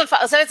 But he doesn't.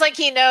 So it's like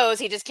he knows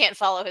he just can't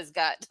follow his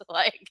gut.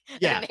 Like,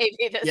 and Yeah.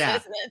 maybe this Yeah.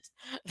 isn't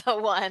the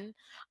one,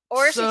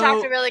 or she talked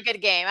a So really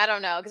good game. I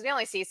don't know because we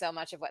only see so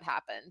much of what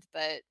happened.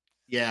 But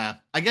yeah,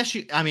 I guess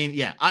I mean,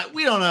 yeah,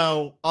 we don't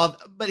know,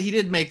 but he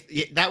did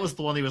that was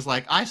the one he was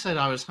like, "I said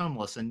I was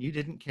homeless and you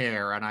didn't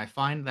care, and I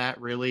find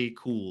that really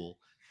cool."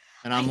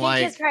 And I I'm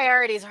think his like,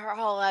 priorities are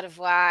all out of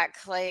whack.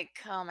 Like,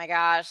 oh my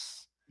gosh.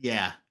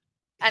 yeah,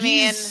 I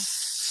mean,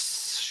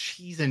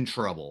 he's in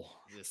trouble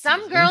this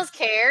some season. girls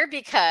care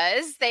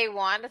because they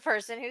want a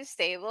person who's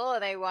stable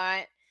and they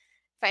want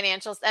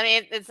financial. I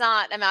mean, it's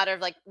not a matter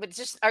of like, but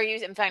just are you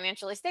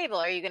financially stable?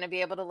 Are you going to be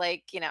able to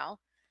like,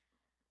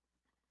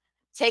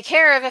 take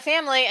care of a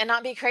family and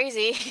not be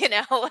crazy,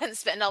 and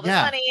spend all this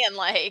Yeah, money and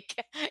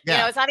like,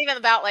 yeah. it's not even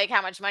about like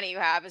how much money you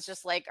have. It's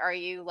just like, are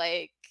you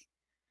like,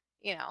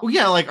 you know, Well,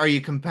 yeah, like, are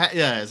you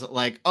yeah, is it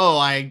like, "Oh,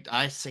 I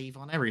save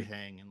on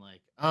everything," and like,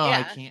 "Oh, I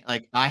yeah, can't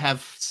like, I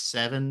have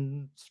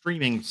 7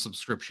 streaming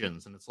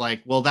subscriptions," and it's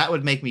like, well, that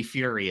would make me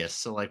furious,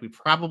 so, like, we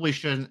probably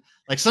shouldn't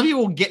like, some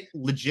people get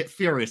legit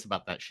furious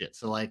about that shit,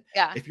 so, like,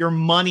 yeah, if your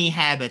money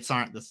habits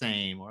aren't the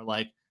same or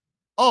like,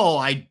 "Oh,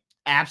 I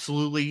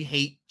absolutely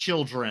hate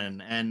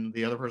children," and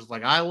the other person's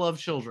like, "I love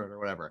children," or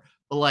whatever,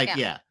 but, like, yeah.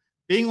 yeah,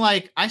 being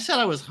like, "I said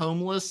I was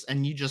homeless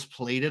and you just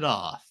played it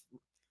off."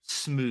 But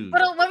Smooth.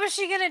 what was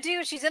she gonna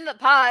do? She's in the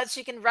pods.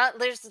 She can run.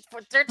 There's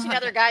 13 Not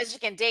other guys she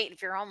can date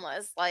if you're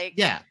homeless. Like,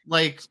 yeah,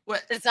 like,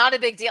 what it's not a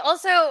big deal.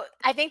 Also,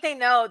 I think they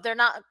know they're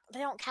not. They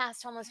don't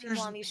cast homeless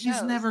people on these he's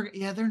shows. never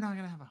yeah, they're not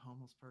gonna have a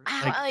homeless person, I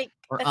don't like, like.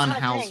 or It's not a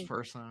unhoused thing.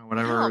 person or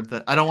whatever No,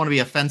 that I don't wanna be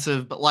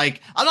offensive, but,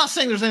 like, I'm not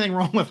saying there's anything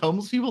wrong with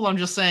homeless people, I'm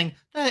just saying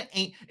that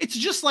ain't it's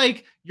just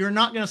like, you're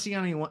not gonna see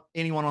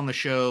anyone on the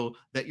show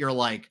that you're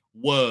like,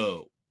 "Whoa,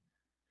 no.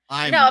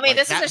 I'm I mean, like,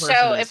 this is that a person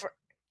show. If is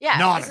yeah,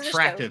 not this is a show.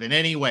 attractive in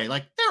any way."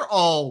 Like, they're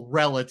all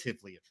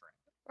relatively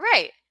attractive.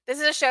 Right. this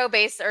is a show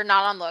based or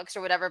not on looks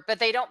or whatever, but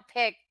they don't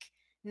pick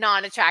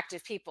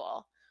non-attractive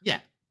people. Yeah.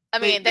 I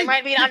mean, they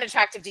might be pick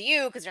unattractive to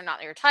you because they're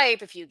not your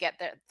type if you get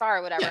that far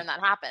or whatever, yeah. and that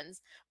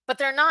happens. But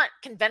they're not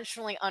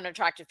conventionally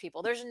unattractive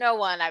people. There's no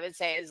one I would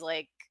say is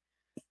like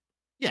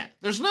Yeah,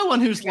 there's no one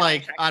who's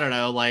like, I don't unattractive.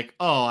 know, like,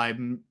 "Oh,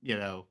 I'm,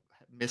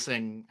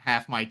 missing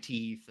half my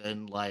teeth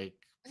and, like,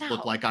 look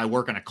No. like I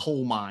work in a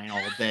coal mine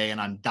all day and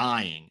I'm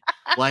dying."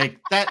 Like,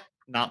 that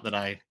not that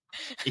I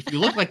if you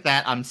look like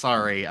that, I'm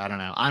sorry, I don't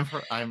know.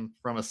 I'm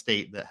from a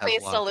state that has a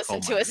Please lot of still listen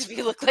coal to us mines. if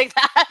you look like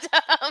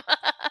that.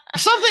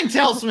 Something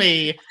tells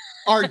me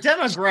our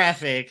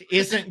demographic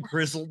isn't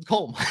grizzled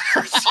coal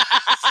miners.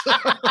 So,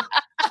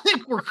 I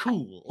think we're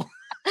cool.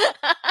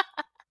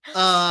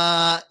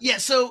 Yeah,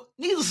 so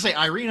needless to say,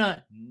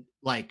 Irina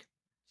like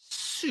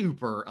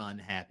super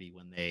unhappy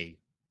when they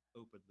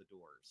opened the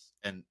doors.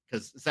 And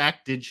because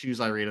Zach did choose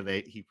Irina,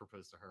 he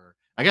proposed to her.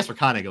 I guess we're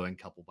kind of going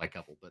couple by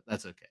couple, but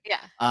that's okay.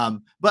 Yeah.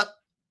 But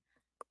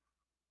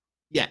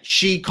yeah,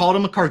 she called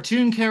him a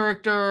cartoon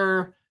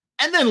character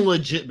and then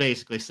legit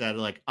basically said,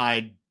 like,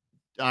 I'm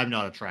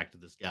not attracted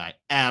to this guy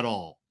at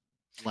all.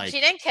 She Like,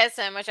 didn't kiss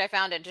him, which I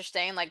found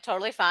interesting, like,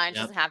 totally fine, she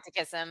yep, doesn't have to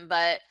kiss him,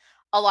 but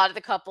a lot of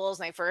the couples,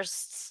 when they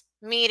first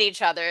meet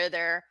each other,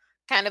 they're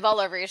kind of all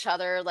over each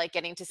other, like,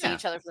 getting to see yeah,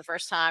 each other for the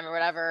first time or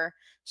whatever.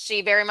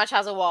 She very much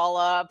has a wall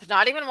up,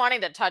 not even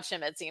wanting to touch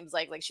him, it seems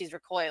like she's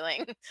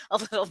recoiling a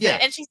little bit, yeah.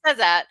 and she says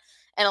that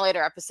in a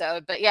later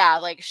episode, but yeah,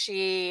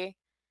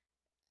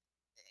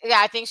 yeah,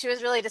 I think she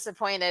was really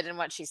disappointed in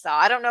what she saw.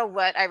 I don't know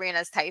what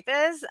Irina's type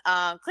is.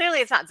 Clearly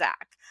it's not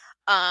Zach.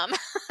 Um,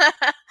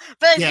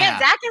 but again, Yeah.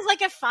 Zach is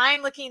like a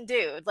fine looking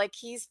dude. Like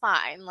he's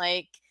fine.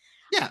 Like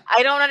Yeah.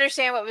 I don't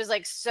understand what was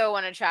like so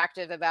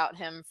unattractive about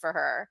him for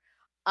her.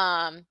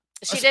 Um,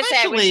 she did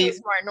say I wish he was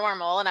Especially, more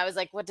normal, and I was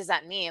like, what does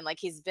that mean? Like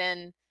he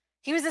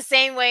was the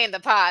same way in the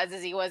pods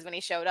as he was when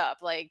he showed up.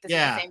 Like this is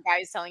the yeah, same guy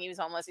who's telling you he's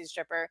homeless, he's a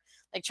stripper,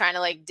 like trying to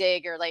like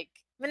dig or like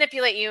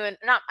manipulate you and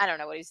not I don't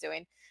know what he's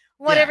doing.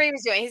 Whatever yeah, he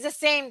was doing. He's the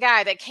same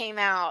guy that came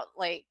out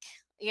like,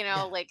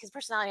 yeah, like his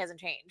personality hasn't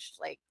changed.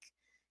 Like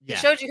he yeah.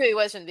 showed you who he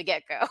was from the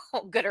get-go,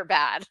 good or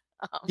bad.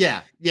 Um,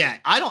 Yeah, yeah.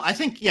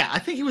 I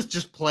think he was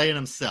just playing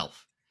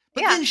himself.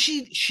 But yeah. then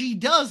she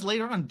does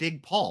later on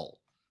dig Paul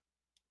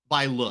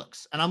by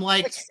looks. And I'm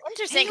like, Which is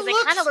interesting he because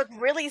they kind of looks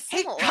look really he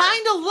similar.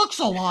 kind of looks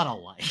a lot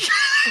alike.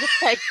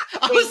 Like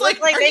I they was look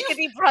like, like they could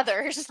be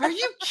brothers. are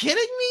you kidding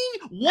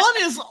me? One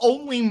is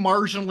only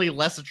marginally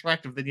less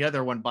attractive than the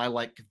other one by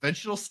like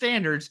conventional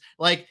standards.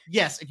 Like,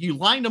 yes, if you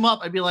lined them up,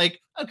 I'd be like,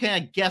 okay, I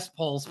guess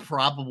Paul's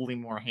probably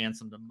more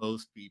handsome than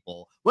most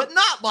people, but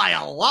not by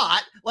a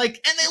lot.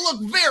 Like, and they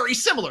look very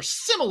similar,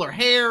 similar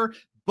hair.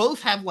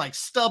 Both have like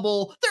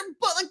stubble. They're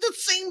both like the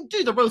same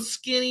dude. They're both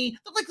skinny.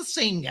 They're like the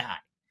same guy.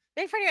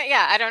 They pretty much,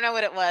 yeah. I don't know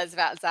what it was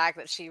about Zach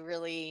that she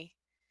really.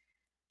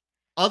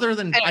 Other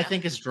than I don't I know.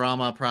 think it's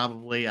drama,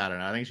 probably. I don't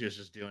know. I think she was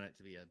just doing it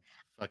to be a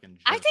fucking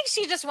I jerk. think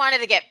she just wanted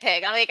to get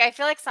picked. I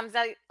feel like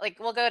sometimes, like,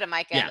 we'll go to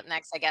Micah Yeah.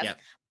 next, I guess. Yeah.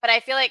 But I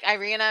feel like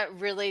Irina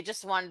really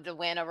just wanted to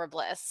win over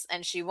Bliss,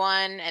 and she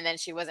won, and then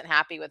she wasn't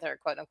happy with her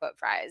quote unquote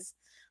prize.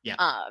 Yeah.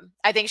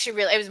 I think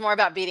it was more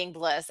about beating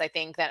Bliss, I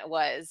think, than it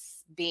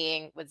was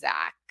being with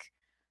Zach.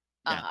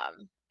 Yeah.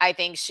 I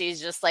think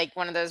she's just like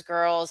one of those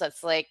girls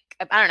that's like,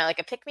 I don't know, like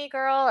a pick me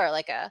girl or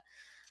like a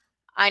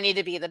I need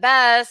to be the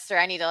best or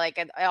I need to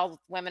like all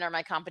women are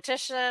my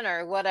competition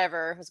or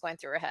whatever was going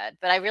through her head.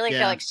 But I really feel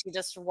Yeah. like she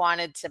just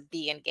wanted to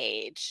be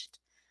engaged.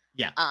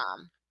 Yeah.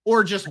 Um,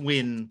 Or just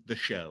win the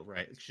show,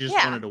 right? She just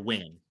yeah, wanted to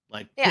win.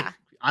 Like, yeah,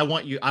 I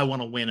want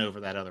to win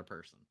over that other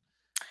person.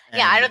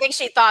 yeah. I don't And think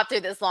she thought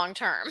through this long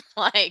term.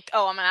 Like,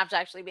 oh, I'm gonna have to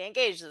actually be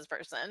engaged to this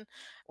person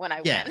when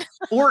I yeah. win.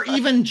 Or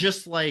even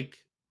just like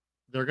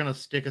they're gonna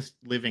stick us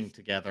living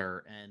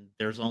together and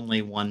there's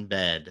only one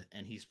bed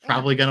and he's Yeah,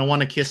 probably gonna want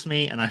to kiss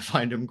me and I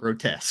find him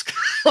grotesque.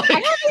 I Like,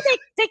 don't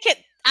think they could.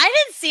 I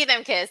didn't see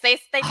them kiss. They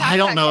I talked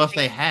don't about know if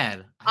kissing they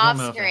had. I don't off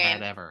know if they had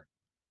screen. ever.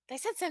 They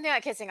said something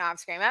about kissing off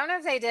screen. I don't know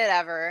if they did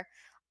ever.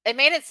 It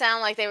made it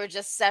sound like they were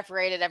just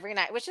separated every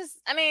night, which is,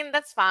 I mean,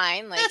 that's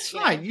fine. Like, That's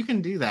fine. You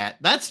can do that.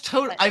 That's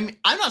total. but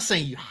I'm not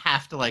saying you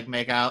have to like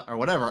make out or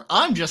whatever.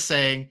 I'm just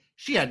saying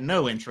she had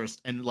no interest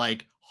and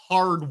like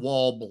hard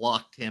wall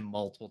blocked him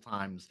multiple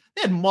times.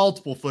 They had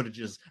multiple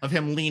footages of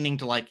him leaning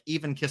to like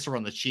even kiss her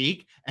on the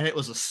cheek, and it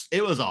was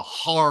a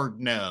hard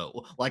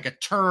no, like a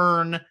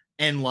turn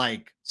and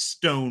like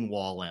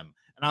stonewall him.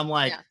 And I'm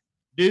like, yeah,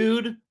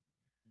 dude,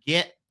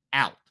 get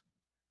out.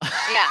 yeah.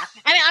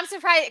 I mean, I'm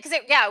surprised because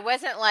it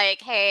wasn't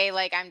like, hey,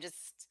 like I'm just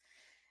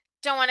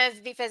don't want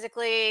to be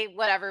physically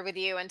whatever with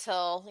you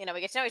until we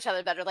get to know each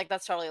other better. Like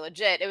that's totally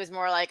legit. It was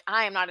more like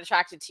I am not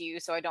attracted to you,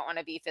 so I don't want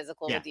to be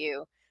physical Yeah. with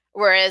you.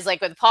 Whereas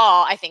like with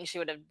Paul, I think she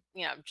would have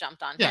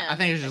jumped on Yeah, I him.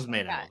 think it's Like, just oh my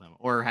made out God. with him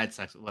or had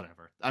sex,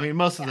 whatever. I mean,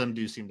 most of Yeah. them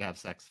do seem to have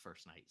sex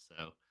first night,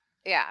 so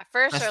Yeah,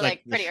 first that's or like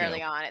like the pretty early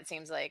show. on, it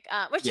seems like.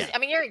 Which is, Yeah, I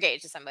mean, you're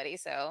engaged to somebody,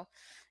 so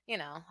you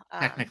know, um,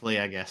 technically,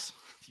 I guess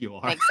you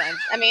are. makes sense.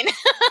 I mean,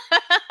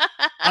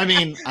 I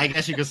mean, I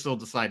guess you could still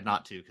decide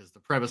not to because the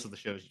premise of the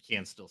show is you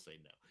can still say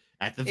no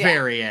at the yeah,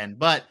 very end.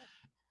 But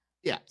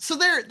Yeah. So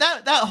there,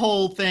 that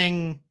whole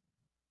thing,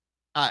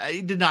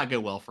 it did not go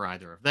well for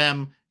either of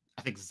them.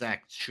 I think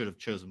Zach should have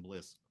chosen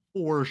Bliss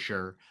for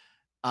sure.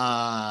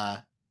 Uh,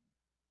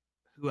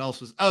 who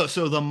else was? Oh,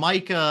 so the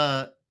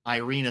Micah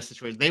Irina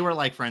situation. They were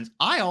like friends.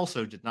 I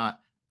also did not.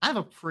 I have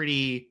a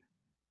pretty.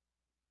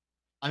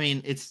 I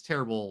mean, it's a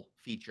terrible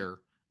feature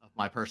of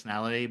my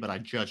personality, but I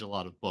judge a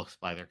lot of books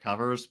by their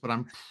covers. But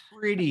I'm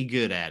pretty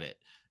good at it.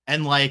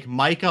 And like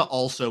Micah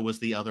also was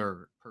the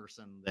other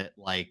person that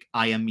like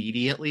I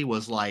immediately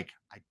was like,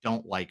 I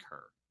don't like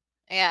her.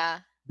 Yeah.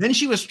 Then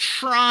she was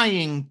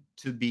trying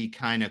to be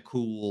kind of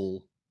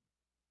cool,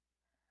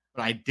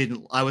 but I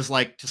didn't. I was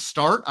like, to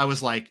start, I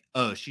was like,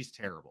 oh, she's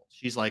terrible.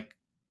 She's like,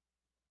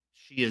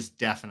 she is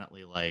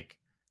definitely like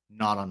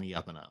not on the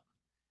up and up.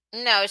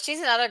 No, she's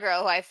another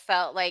girl who I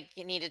felt like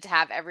you needed to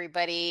have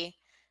everybody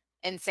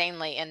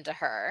insanely into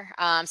her.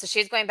 So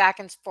she's going back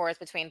and forth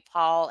between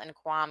Paul and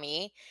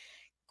Kwame.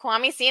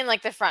 Kwame seemed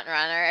like the front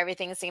runner.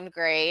 Everything seemed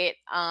great.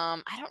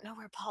 I don't know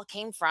where Paul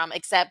came from,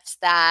 except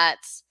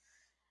that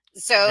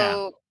Yeah.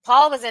 so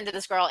Paul was into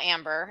this girl,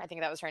 Amber, I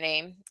think that was her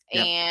name,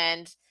 Yep.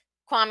 and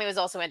Kwame was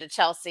also into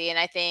Chelsea, and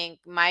I think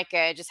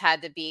Micah just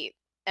had to beat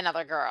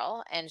another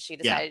girl, and she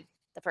Yeah. decided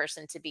the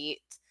person to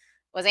beat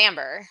was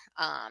Amber,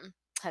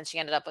 and she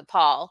ended up with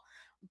Paul.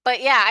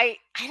 But yeah, I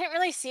didn't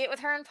really see it with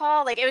her and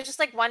Paul. Like it was just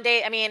like one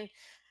day. I mean,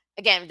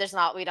 again, there's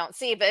not we don't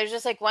see, but it was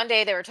just like one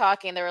day they were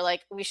talking. They were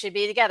like, "We should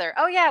be together."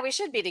 Oh yeah, we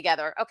should be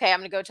together. Okay, I'm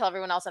gonna go tell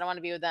everyone else I don't want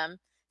to be with them.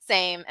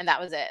 Same, and that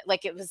was it.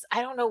 Like it was.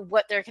 I don't know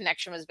what their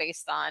connection was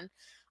based on.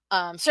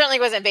 Certainly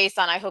wasn't based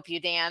on "I hope you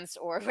dance"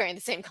 or wearing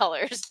the same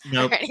colors or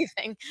Nope.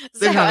 anything. So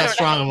There's not I that don't know.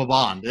 strong of a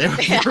bond. They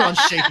were, Yeah. they were on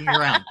shaking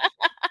around.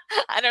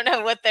 I don't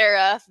know what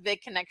their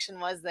big connection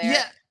was there.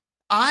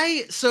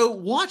 Yeah. So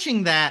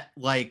watching that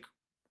like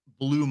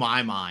blew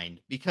my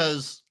mind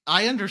because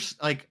I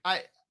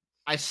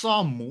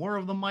saw more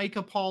of the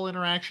Micah Paul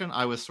interaction.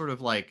 I was sort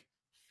of like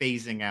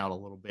phasing out a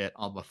little bit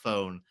on the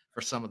phone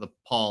for some of the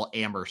Paul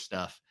Amber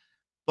stuff.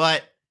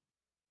 But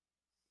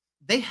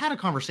they had a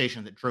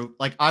conversation that drove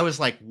like I was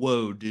like,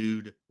 "Whoa,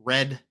 dude,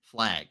 red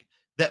flag."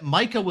 That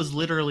Micah was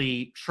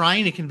literally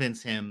trying to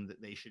convince him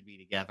that they should be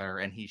together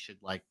and he should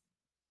like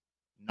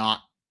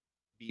not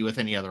be with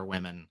any other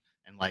women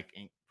and like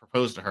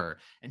propose to her.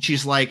 And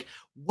she's like,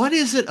 "What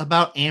is it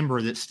about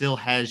Amber that still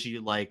has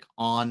you like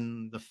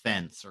on the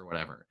fence or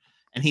whatever?"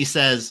 And he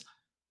says,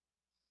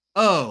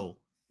 "Oh,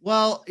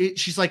 well,"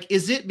 she's like,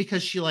 "Is it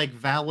because she like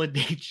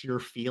validates your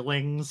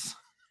feelings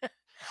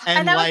And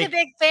and that was a like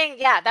big thing.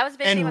 Yeah, that was a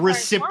big thing and with her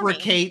and Kwame.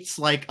 reciprocates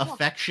like Yeah,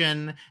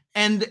 affection?"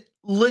 And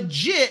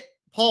legit,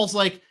 Paul's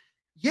like,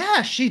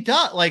 "Yeah, she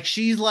does." Like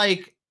she's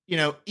like,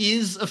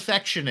 is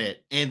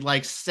affectionate and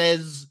like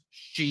says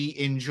she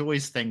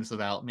enjoys things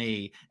about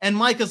me. And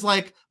Micah's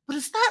like, "But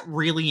is that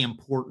really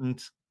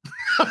important?"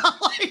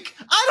 Like,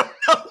 I don't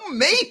know,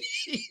 maybe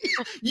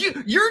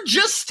you're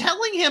just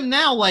telling him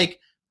now, like,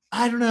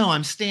 I don't know,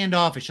 I'm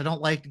standoffish. I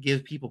don't like to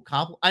give people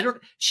compliments. I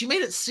don't She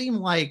made it seem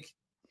like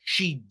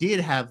she did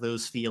have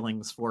those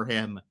feelings for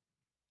him.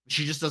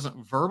 She just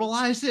doesn't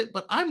verbalize it,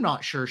 but I'm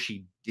not sure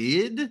she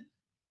did.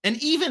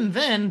 And even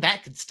then,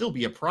 that could still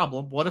be a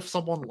problem. What if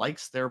someone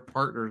likes their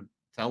partner,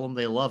 tell them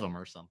they love them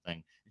or something?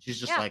 And she's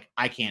just yeah, like,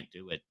 I can't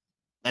do it.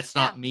 That's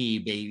yeah. not me,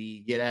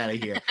 baby. Get out of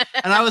here.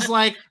 And I was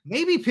like,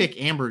 maybe pick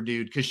Amber,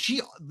 dude,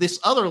 because this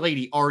other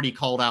lady already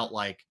called out,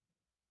 like,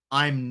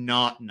 I'm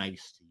not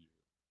nice to you.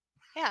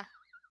 Yeah.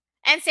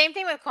 And same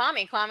thing with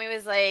Kwame. Kwame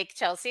was like,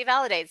 Chelsea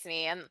validates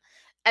me.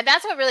 And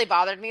that's what really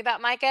bothered me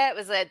about Micah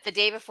was that the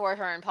day before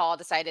her and Paul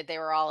decided they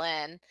were all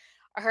in,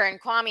 her and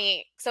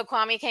Kwame, so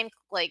Kwame came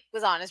like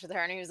was honest with her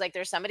and he was like,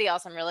 there's somebody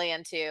else I'm really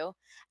into.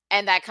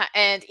 And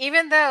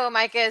even though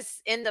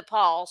Micah's into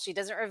Paul, she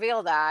doesn't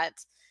reveal that.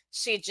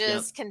 She Yep.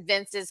 just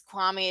convinces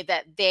Kwame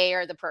that they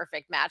are the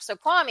perfect match. So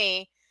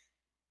Kwame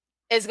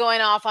is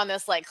going off on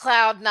this like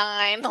cloud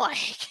nine,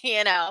 like,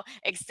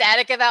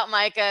 ecstatic about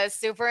Micah,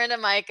 super into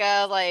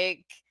Micah,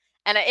 like,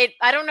 and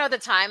I don't know the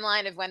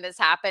timeline of when this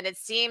happened. It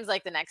seems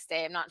like the next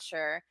day. I'm not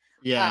sure.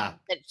 Yeah.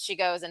 That she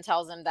goes and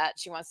tells him that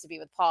she wants to be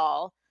with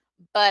Paul.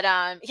 But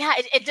yeah,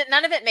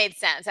 none of it made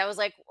sense. I was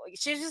like,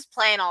 she was just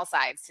playing all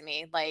sides to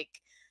me. Like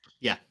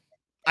Yeah.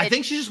 I it,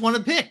 think she just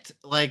wanted picked,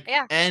 like,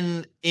 yeah,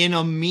 and in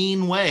a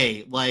mean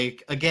way.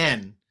 Like,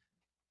 again,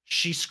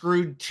 she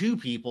screwed two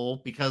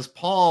people because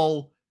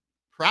Paul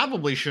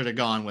probably should have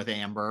gone with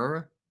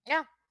Amber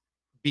yeah.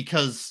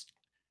 because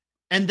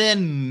and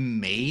then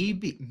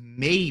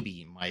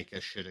maybe Micah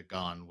should have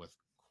gone with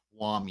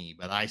Kwame,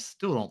 but I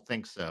still don't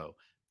think so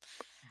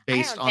I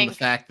based don't on the think,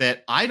 fact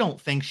that I don't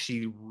think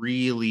she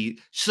really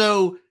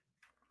so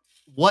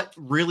what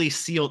really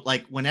sealed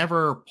like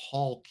whenever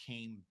Paul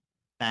came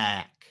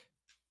back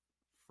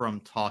from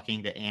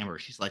talking to Amber.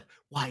 She's like,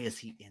 "Why is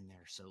he in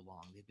there so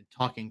long? They've been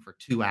talking for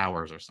 2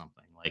 hours or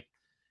something." Like,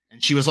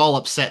 and she was all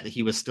upset that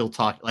he was still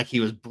talking, like he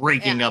was yeah,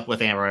 breaking up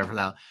with Amber or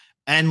that.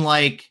 And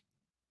like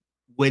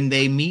when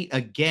they meet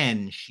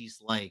again, she's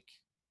like,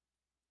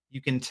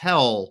 you can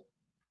tell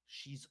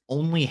she's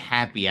only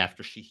happy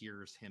after she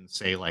hears him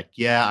say, like,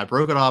 "Yeah, I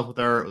broke it off with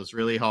her. It was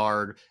really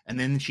hard." And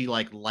then she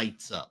like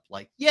lights up,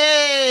 like,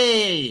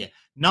 "Yay!"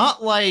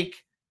 Not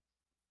like,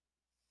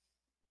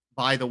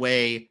 by the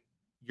way,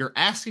 you're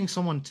asking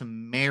someone to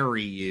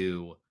marry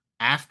you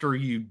after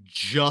you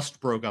just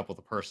broke up with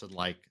a person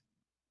like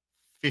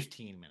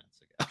 15 minutes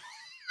ago,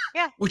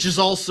 Yeah, which is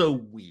also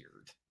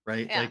weird,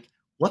 right? yeah, Like,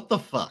 what the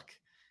fuck?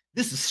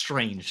 This is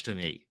strange to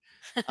me.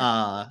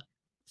 Uh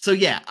so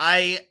yeah,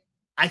 I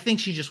think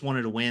she just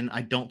wanted to win.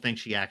 I don't think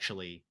she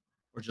actually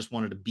or just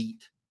wanted to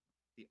beat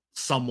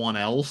someone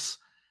else.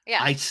 yeah,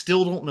 I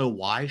still don't know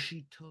why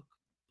she took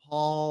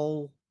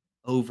Paul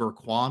over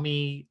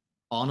Kwame,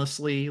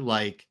 honestly.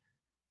 Like,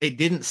 it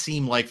didn't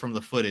seem like from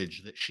the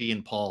footage that she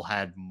and Paul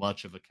had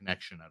much of a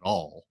connection at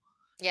all.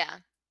 yeah.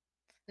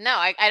 No,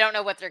 I don't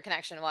know what their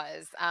connection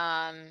was.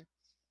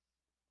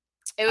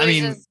 It I was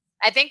mean, just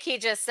I think he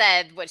just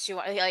said what she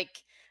wanted, like,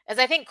 as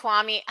I think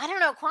Kwame I don't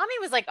know, Kwame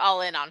was, like,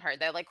 all in on her,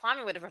 though, like,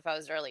 Kwame would have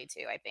proposed early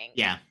too, I think,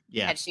 yeah,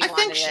 yeah. had she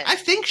wanted it. I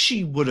think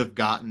she would have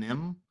gotten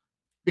him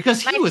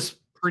because he My was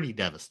pretty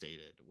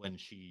devastated when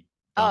she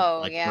Oh,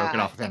 broke it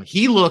yeah. off with him.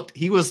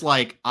 He was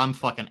like, "I'm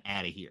fucking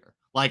out of here.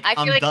 Like, I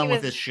feel I'm like he done with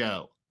was this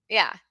show."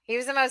 yeah, he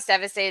was the most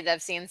devastated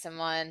I've seen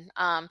someone,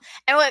 and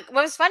what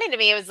was funny to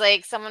me, it was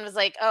like someone was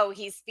like, "Oh,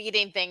 he's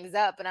speeding things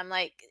up," and I'm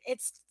like,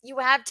 "It's you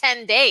have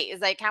 10 days,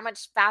 like, how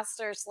much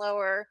faster,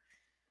 slower?"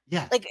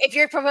 Yeah, Like, if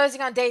you're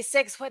proposing on day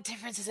 6, what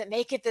difference does it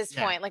make at this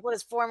yeah, point? Like, what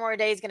is 4 more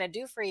days gonna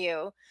do for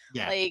you?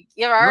 yeah. Like,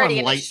 you're You're on already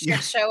in a light.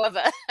 shit show of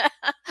a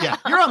Yeah,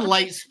 you're on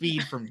light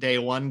speed from day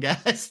one,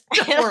 guys.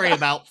 Don't worry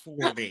about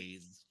 4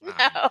 days. It's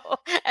fine. No,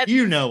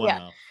 You it's know yeah,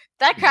 enough.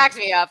 that You know cracked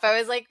enough. me up. I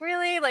was like,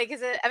 "Really? Like,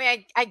 is it?" I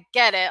mean, I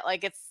get it,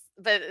 like, it's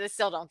but I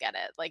still don't get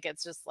it. Like,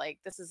 it's just like,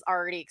 this is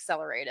already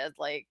accelerated,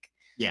 like,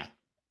 Yeah,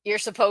 you're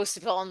supposed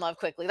to fall in love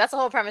quickly. That's the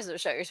whole premise of the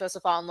show. You're supposed to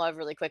fall in love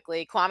really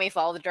quickly. Kwame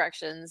followed the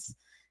directions,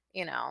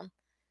 you know?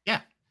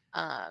 yeah.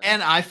 Um,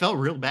 And I felt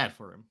real bad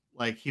for him.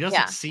 Like, he doesn't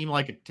yeah, seem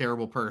like a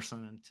terrible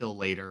person until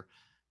later.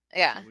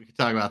 yeah. We could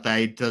talk about that.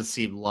 He does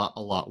seem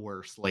a lot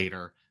worse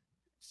later.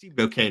 Seemed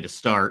okay to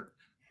start.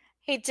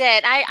 He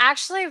did. I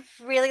actually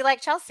really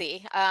like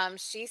Chelsea.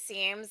 She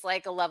seems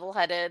like a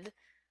level-headed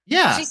she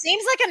Yeah,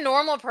 seems like a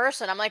normal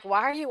person. I'm like,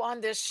 "Why are you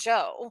on this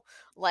show?"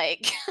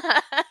 Like,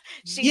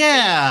 she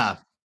yeah.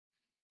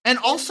 And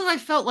seems also, I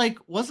felt like,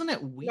 wasn't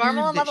it normal weird and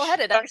that she,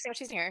 level-headed. I understand what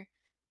she's here.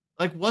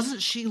 like,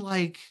 wasn't she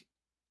like,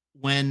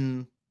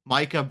 when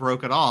Micah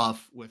broke it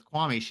off with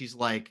Kwame, she's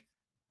like,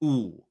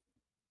 "Ooh,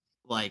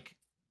 like,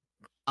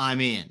 I'm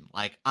in.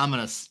 Like, I'm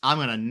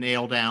gonna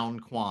nail down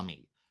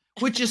Kwame,"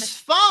 which is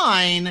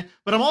fine.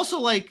 But I'm also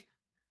like,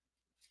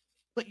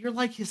 but you're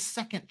like his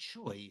second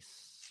choice,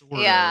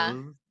 sort Yeah.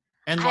 of,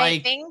 and I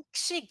like, think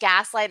she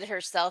gaslighted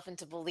herself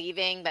into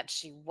believing that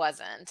she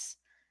wasn't.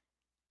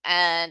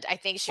 And I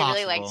think she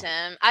really liked possible.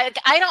 him.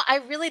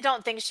 I really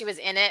don't think she was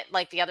in it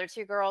like the other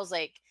 2 girls,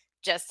 like,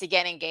 just to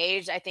get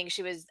engaged. I think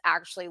she was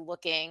actually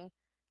looking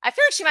I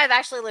feel like she might have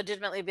actually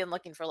legitimately been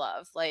looking for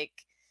love. Like,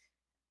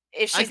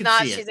 if I she's could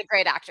not, see it. she's a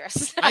great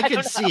actress. I I could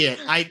don't see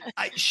know.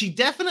 it. She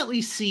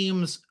definitely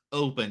seems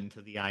open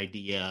to the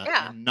idea,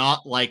 Yeah. and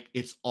not like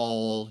it's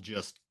all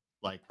just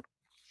like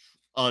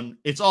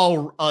it's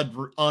all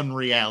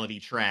unreality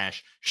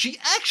trash. She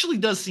actually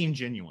does seem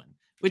genuine,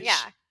 which Yeah.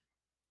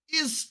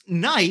 is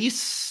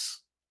nice,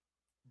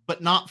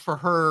 but not for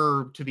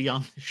her to be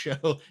on the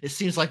show. It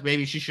seems like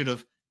maybe she should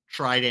have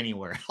tried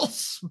anywhere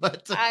else.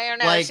 But I don't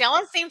know. She like,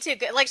 almost seemed too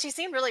good. Like, she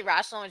seemed really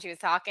rational when she was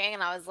talking,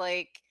 and I was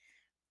like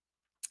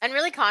and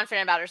really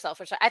confident about herself,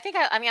 which I think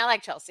I mean, I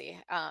like Chelsea.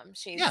 yeah,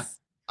 She's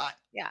I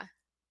yeah.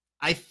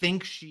 I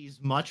think she's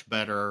much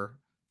better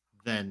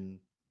than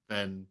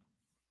than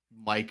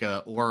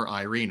Micah or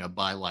Irina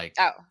by like,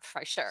 Oh,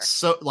 for sure.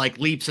 so like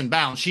leaps and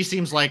bounds. She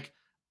seems like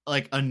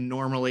a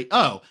normally.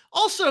 Oh,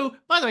 also,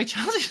 by the way,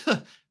 Chelsea's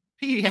a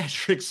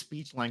pediatric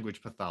speech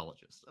language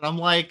pathologist, and I'm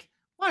like,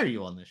 why are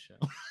you on this show?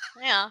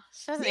 Yeah.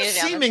 She doesn't You need to be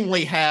on this show.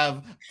 seemingly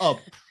have a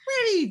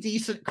pretty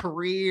decent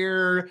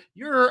career.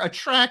 You're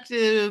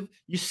attractive.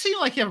 You seem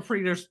like you have a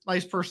pretty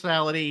nice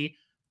personality.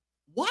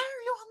 Why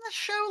are you on this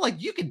show?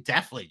 Like, you could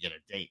definitely get a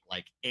date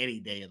like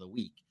any day of the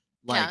week.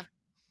 Yeah. Like,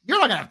 you're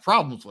not gonna have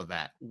problems with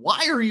that.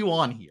 Why are you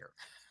on here?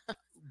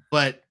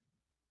 But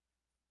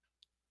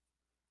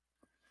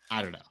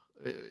I don't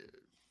know.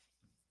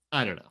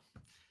 I don't know.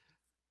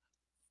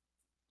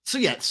 So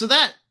yeah, so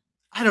that,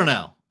 I don't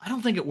know. I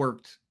don't think it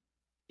worked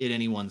in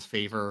anyone's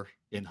favor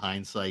in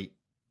hindsight,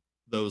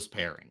 those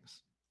pairings.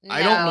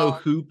 I don't know No,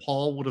 who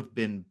Paul would have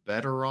been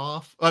better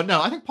off.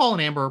 No, I think Paul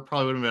and Amber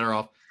probably would have been better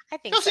off. I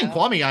think Chelsea and so.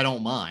 Kwame, I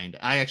don't mind.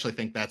 I actually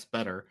think that's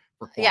better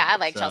for Yeah, I Kwame.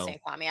 like Chelsea So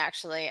and Kwame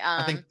actually.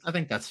 I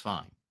think that's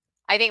fine.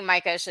 I think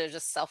Micah should have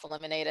just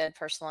self-eliminated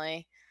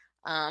personally.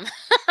 Um,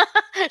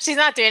 she's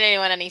not doing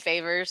anyone any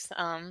favors.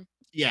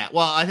 Yeah,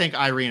 well, I think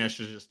Irina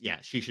should just, yeah,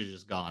 she should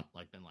just gone,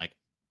 like, been like,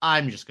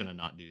 I'm just gonna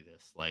not do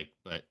this. Like,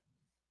 but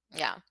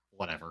Yeah.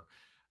 whatever.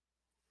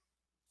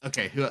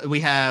 Okay, we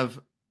have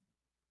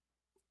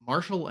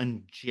Marshall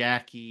and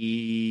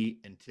Jackie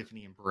and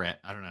Tiffany and Brett.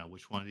 I don't know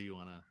which one do you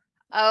want to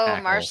Oh,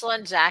 tackle. Marshall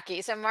and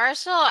Jackie. So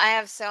Marshall, I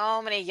have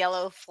so many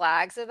yellow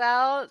flags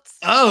about.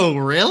 Oh,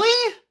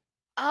 really?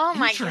 Oh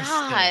my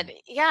God. Interesting.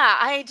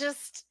 Yeah,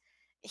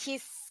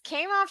 he's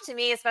came off to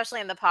me, especially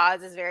in the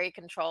pods, is very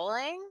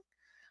controlling.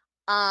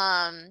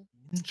 Um,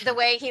 the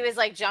way he was Interesting.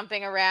 like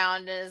jumping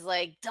around is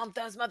like, dump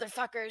those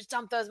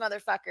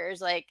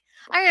motherfuckers. Like,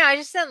 I don't know, I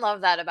just didn't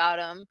love that about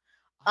him.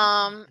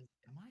 Um,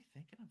 Am I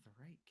thinking of the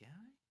right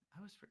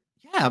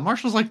guy? Yeah,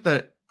 Marshall's like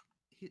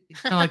he's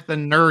kind of like the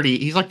nerdy.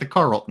 He's like the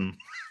Carlton.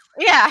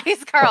 yeah,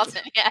 he's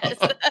Carlton, yes.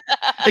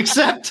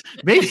 Except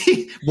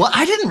maybe, well,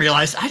 I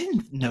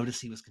didn't notice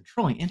he was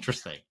controlling.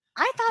 Interesting.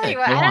 I thought he Okay,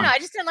 was. go I don't know. on. I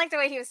just didn't like the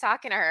way he was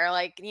talking to her.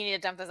 Like, you need to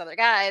dump those other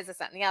guys, this,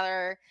 that, and the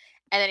other.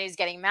 And then he's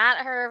getting mad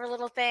at her over a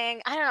little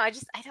thing. I don't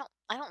know.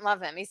 I don't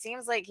love him. He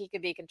seems like he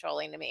could be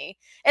controlling to me.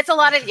 It's a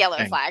lot of yellow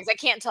Interesting. flags. I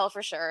can't tell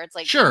for sure. It's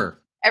like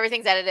Sure.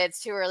 everything's edited.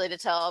 It's too early to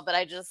tell. But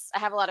I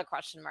have a lot of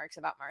question marks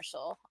about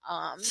Marshall.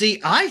 See,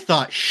 I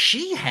thought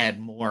she had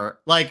more.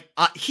 Like,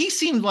 he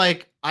seemed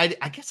like I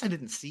guess I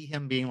didn't see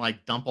him being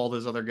like dump all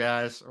those other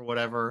guys or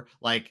whatever.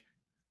 Like,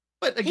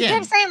 but He kept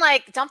again, saying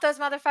like dump those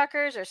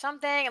motherfuckers or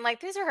something, and like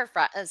these are her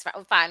friends.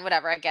 Fine,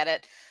 whatever. I get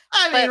it.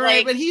 I mean, But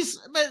right? like,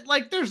 But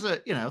like,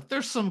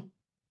 there's some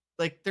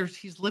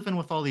he's living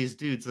with all these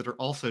dudes that are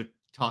also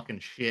talking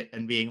shit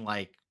and being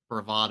like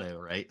bravado,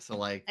 right? So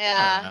like,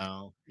 I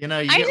don't yeah. know.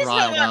 You I get just don't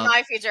riled want up.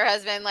 my future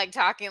husband, like,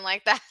 talking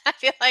like that. I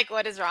feel like,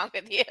 "What is wrong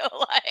with you?"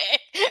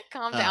 Like,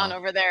 "Calm down Oh,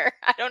 over there."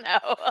 I don't know,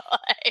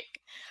 like,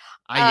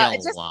 I yell it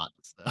a just lot.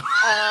 So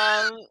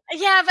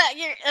yeah, but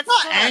it's not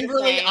still not the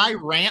angrily, I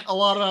same. rant a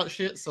lot about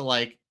shit. So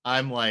like,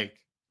 I'm like,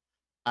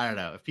 I don't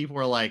know. If people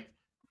are like,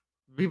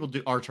 people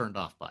are turned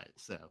off by it.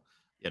 So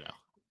you know,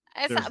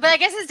 It's there's not, but I that.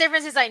 guess his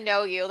difference is I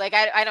know you. Like,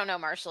 I don't know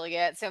Marshall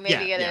yet, so Yeah,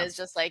 maybe it yeah. is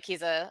just like but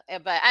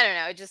I don't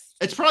know, it just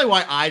It's probably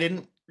why I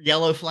didn't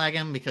yellow flag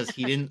him because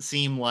he didn't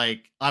seem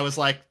like I was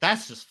like,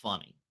 that's just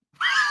funny.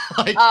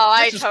 Like, oh,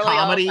 that's I just totally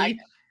yellow flagged comedy. him.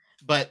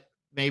 But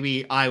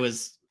maybe I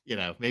was,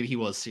 maybe he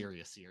was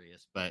serious.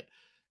 But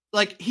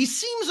like, he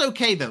seems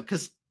okay though,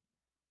 because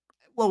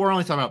well, we're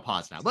only talking about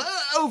pause now. But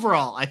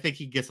overall, I think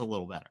he gets a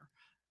little better.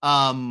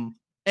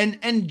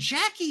 And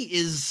Jackie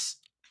is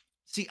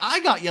see, I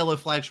got yellow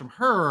flags from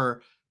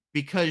her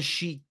because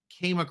she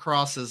came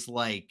across as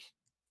like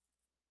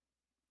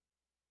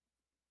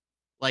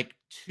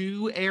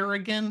too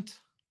arrogant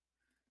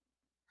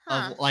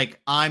of Huh. like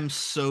I'm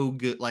so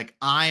good, like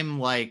I'm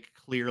like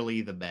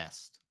clearly the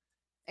best.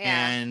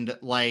 Yeah. And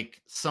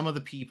like some of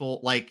the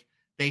people like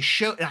they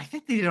show and I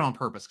think they did it on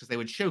purpose because they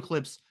would show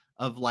clips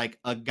of like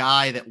a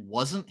guy that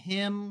wasn't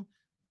him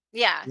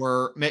Yeah.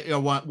 or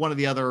one of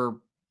the other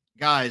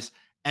guys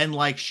and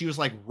like she was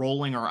like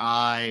rolling her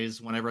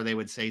eyes whenever they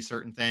would say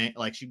certain things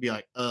like she'd be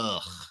like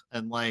ugh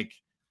and like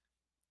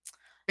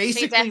She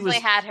basically definitely was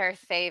had her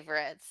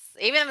favorites.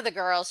 Even with the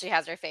girls, she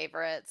has her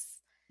favorites.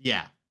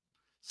 yeah. Uh,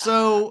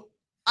 So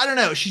I don't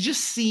know, she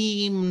just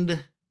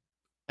seemed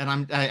and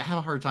I have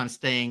a hard time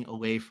staying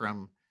away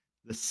from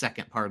the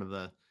second part of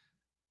the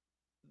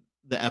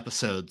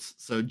episodes.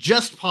 So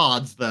just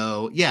pods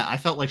though. Yeah, I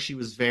felt like she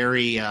was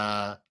very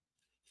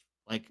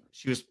like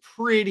she was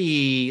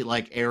pretty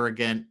like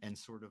arrogant and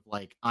sort of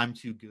like I'm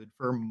too good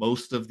for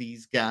most of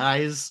these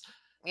guys.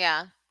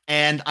 yeah.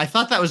 And I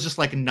thought that was just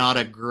like not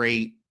a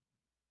great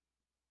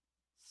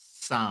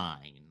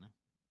sign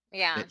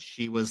Yeah. that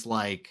she was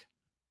like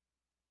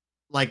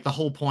the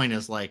whole point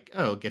is like,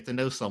 oh, get to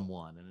know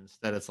someone. And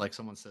instead it's like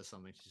someone says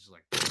something, she's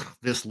like,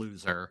 this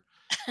loser.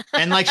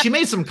 And like she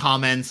made some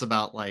comments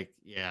about like,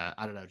 yeah,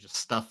 I don't know, just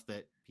stuff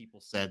that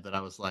people said that I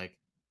was like,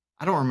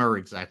 I don't remember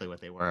exactly what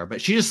they were,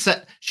 but she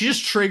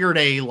just triggered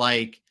a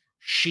like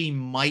she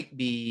might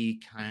be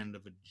kind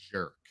of a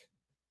jerk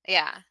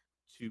Yeah.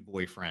 to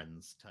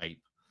boyfriends type.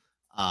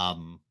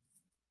 Um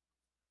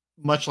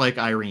much like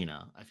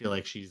Irina. I feel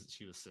like she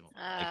was similar.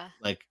 Uh,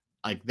 Like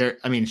there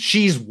I mean,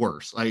 she's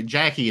worse. Like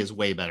Jackie is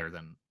way better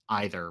than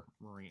either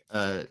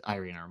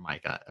Irina or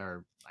Micah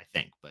or I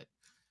think, but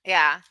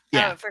yeah.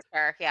 yeah. Oh, for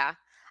sure. Yeah.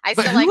 I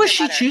But still who like was her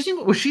she better.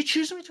 choosing? Was she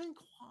choosing between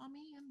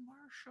Kwame and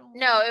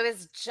No, Marshall? it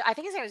was I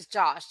think his name was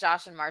Josh,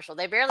 Josh and Marshall.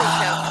 They barely show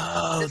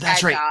Oh, this guy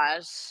that's right.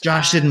 Josh.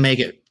 Josh didn't make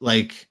it.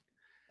 Like,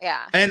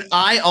 Yeah. and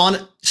I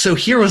on. So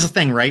here was the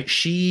thing, right?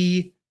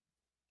 She.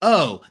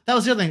 Oh, that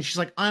was the other thing. She's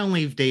like, I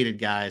only have dated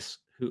guys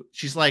who.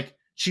 She's like,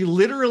 she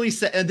literally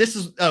said, and this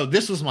is. Oh,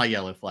 this was my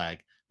yellow flag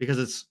because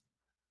it's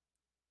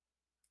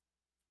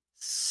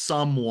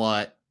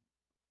somewhat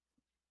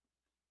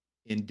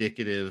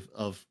indicative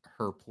of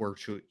her poor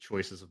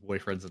choices of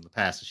boyfriends in the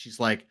past. She's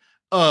like,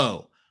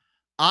 oh,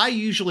 I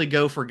usually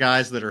go for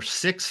guys that are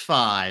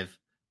 6'5",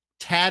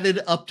 tatted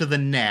up to the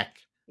neck,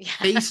 Yeah.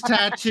 face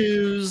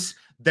tattoos,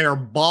 they're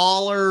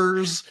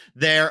ballers,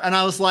 and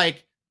I was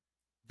like,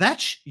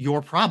 that's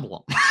your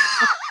problem.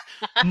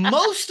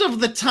 Most of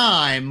the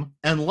time,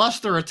 unless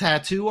they're a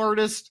tattoo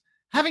artist,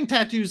 having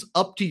tattoos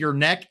up to your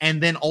neck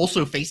and then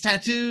also face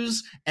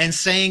tattoos and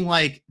saying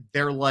like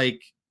they're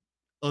like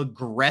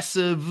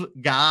aggressive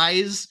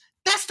guys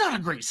That's not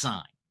a great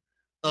sign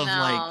of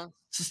like No.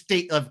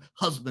 state of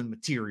husband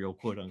material,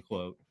 quote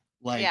unquote.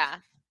 Like, Yeah.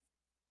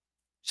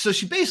 so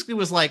she basically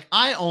was like,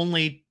 I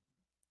only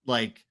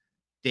like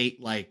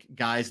date like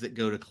guys that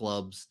go to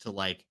clubs to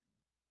like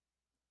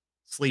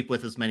sleep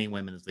with as many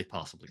women as they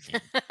possibly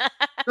can.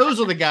 Those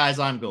are the guys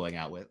I'm going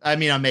out with. I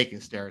mean, I'm making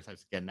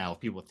stereotypes again now of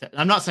people with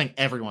I'm not saying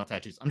everyone with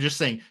tattoos. I'm just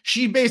saying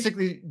she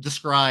basically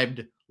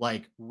described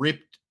like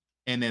ripped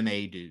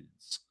MMA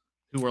dudes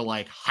who were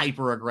like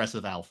hyper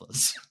aggressive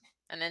alphas.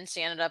 And then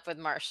she ended up with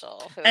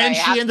Marshall, who I And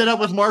she have to ended up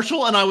with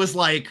Marshall, and I was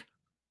like,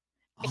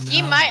 oh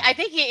he might I no.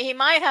 think he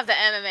might have the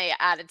MMA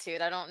attitude.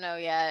 I don't know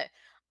yet.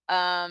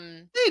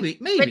 Um, Maybe,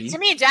 but to maybe.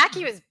 me,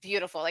 Jackie was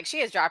beautiful. Like,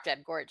 she is drop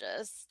dead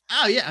gorgeous.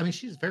 Oh yeah, I mean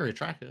she's very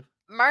attractive.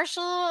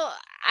 Marshall,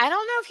 I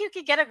don't know if you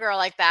could get a girl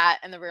like that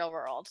in the real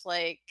world.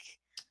 Like,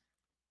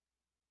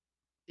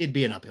 It'd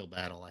be an uphill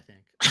battle, I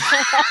think.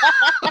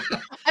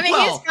 I mean, he's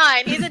Well,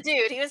 fine. He's a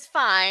dude. He was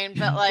fine,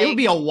 but it would like,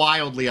 be a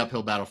wildly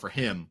uphill battle for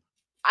him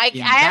I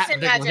in have that to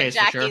particular imagine case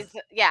for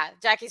sure.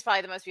 Jackie's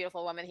probably the most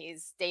beautiful woman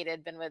he's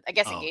dated, been with, I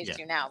guess Oh engaged yeah.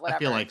 to now, I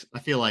feel whatever. like I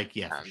feel like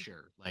yeah, for Um,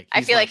 sure. Like I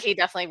he's feel like like, he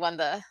definitely won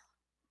the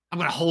I'm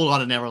gonna hold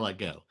on and never let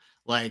go.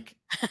 Like,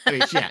 I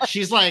mean, yeah,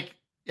 she's like,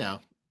 you know,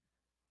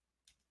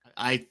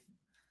 I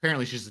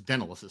apparently she's a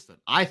dental assistant.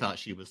 I thought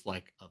she was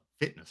like a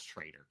fitness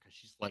trainer because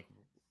she's like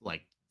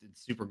in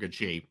super good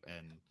shape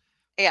and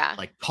yeah,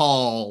 like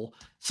tall.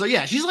 So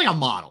yeah, she's like a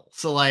model.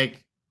 So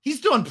like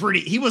he's doing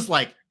pretty. He was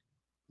like,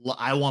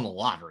 I won a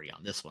lottery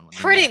on this one when they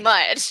pretty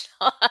met.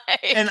 much.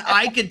 And Like,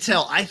 I could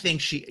tell. I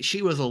think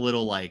she was a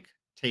little like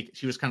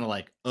she was kind of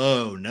like,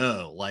 oh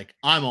no, like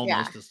I'm yeah,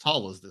 almost as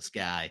tall as this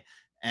guy,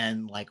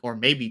 and like, or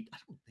maybe I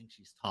don't think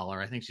she's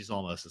taller. I think she's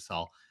almost as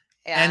tall.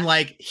 And yeah,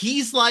 like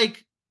he's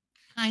like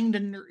kind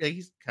of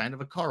he's kind of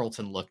a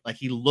Carlton look. Like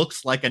he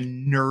looks like a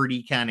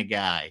nerdy kind of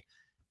guy.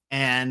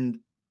 And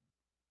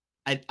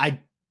I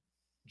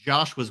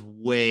Josh was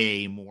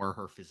way more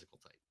her physical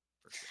type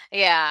for sure.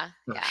 yeah,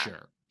 For yeah.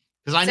 sure.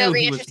 Because I So know it'll be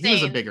he was a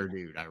interesting. bigger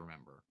dude, I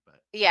remember. But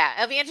Yeah,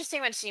 it'll be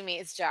interesting when she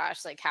meets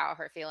Josh, like how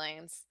her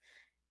feelings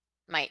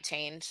might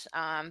change.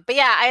 But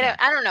yeah, yeah.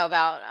 I don't know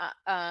about.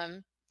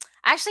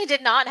 I actually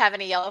did not have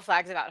any yellow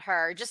flags about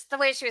her. Just the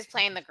way she was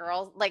playing the Interesting.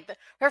 girl, like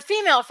her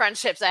female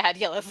friendships, I had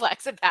yellow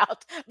flags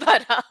about.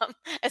 But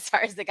as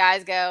far as the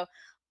guys go,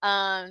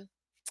 I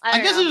I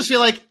don't guess I know. just feel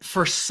like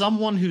for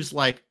someone who's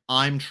like,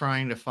 I'm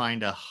trying to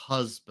find a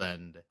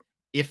husband,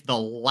 if the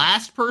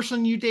last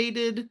person you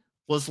dated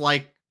was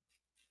like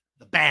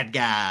the bad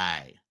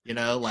guy,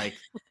 like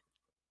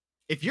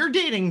if you're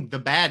dating the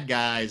bad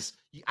guys,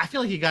 I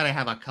feel like you got to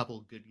have a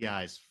couple good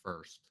guys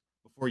first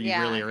before you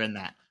really Yeah, are in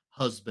that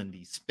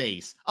husbandy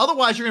space.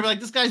 Otherwise, you're gonna be like,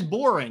 this guy's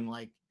boring.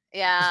 Like, he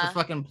wants to yeah,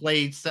 fucking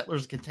play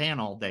Settlers of Catan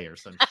all day or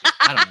some shit.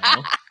 I don't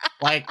know.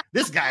 Like,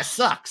 this guy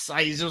sucks.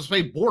 I just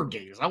play board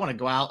games. I want to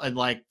go out and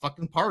like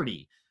fucking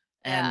party.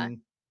 yeah,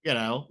 And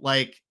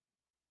like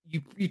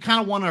you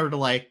kind of want her to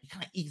like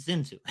kind of ease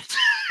into it.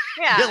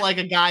 Get yeah, like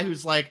a guy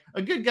who's like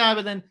a good guy,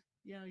 but then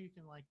you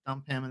can like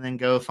dump him and then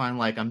go find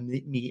like a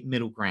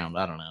middle ground.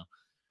 I don't know.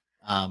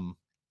 Um,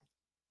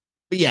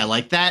 but yeah,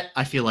 like that,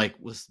 I feel like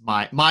was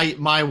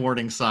my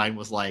warning sign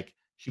was like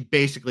she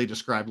basically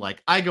described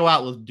like I go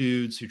out with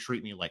dudes who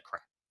treat me like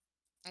crap,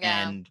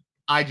 yeah, and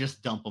I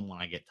just dump them when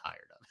I get tired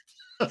of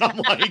it. And I'm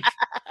like,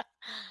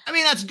 I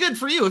mean, that's good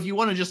for you if you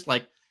want to just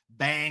like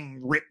bang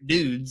rip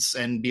dudes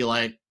and be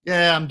like,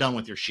 yeah, I'm done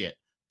with your shit.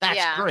 That's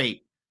yeah,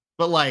 great,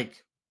 but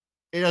like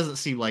it doesn't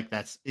seem like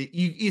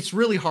it's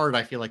really hard,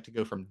 I feel like, to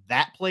go from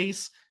that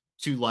place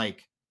to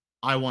like,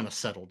 I want to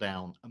settle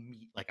down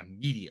like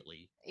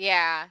immediately.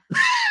 yeah.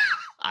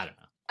 I don't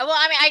know. Well,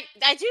 I mean,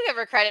 I do give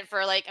her credit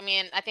for, like, I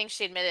mean, I think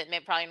she admitted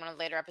maybe probably in one of the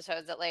later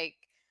episodes that like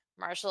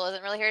Marshall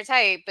isn't really her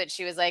type, but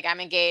she was like, "I'm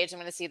engaged. I'm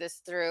going to see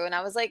this through," and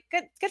I was like,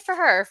 good for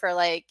her for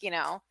like, Yeah,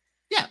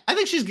 I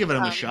think she's giving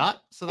him a um,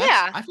 shot. So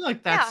yeah, I feel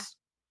like yeah,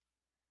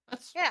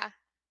 that's yeah.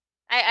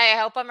 I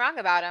hope I'm wrong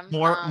about him.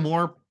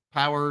 more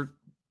power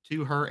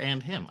to her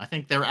and him. I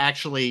think they're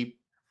actually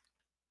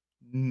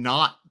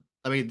not.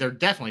 I mean, they're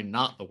definitely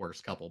not the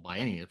worst couple by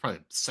any means. Probably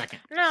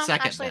No,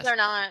 second actually, they're best.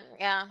 not.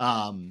 Yeah.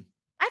 Um,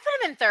 I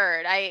put him in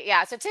third.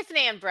 Yeah. So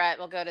Tiffany and Brett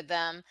will go to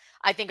them.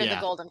 I think are the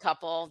yeah. golden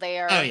couple. They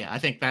Oh are yeah, I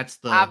think that's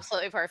the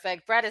absolutely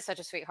perfect. Brett is such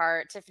a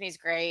sweetheart. Tiffany's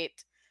great.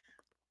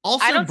 I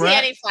also don't see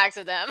Brett. any flags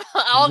with them.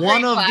 All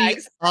One green of the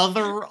flags.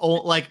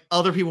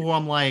 other people who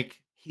I'm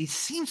like, he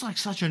seems like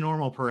such a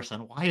normal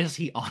person. Why is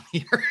he on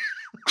here?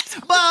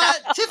 But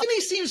Tiffany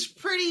seems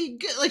pretty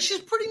good. Like she's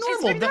pretty She's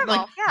normal. pretty That like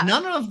normal. Yeah.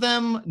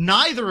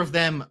 neither of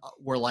them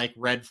were like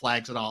red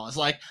flags at all. It's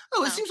like,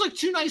 oh, it No. seems like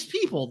two nice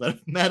people that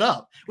have met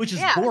up, which is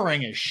Yeah.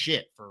 boring as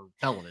shit for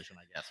television,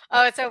 I guess. Oh,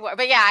 But it's so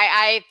but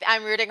yeah,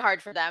 I'm rooting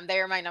hard for them. They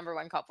are my number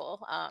one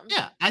couple.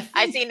 yeah, I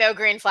I see think no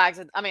green flags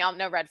with I mean,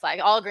 no red flag.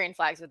 All green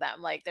flags with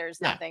them. Like there's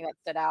yeah, nothing that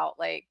stood out.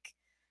 Like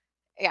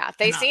yeah,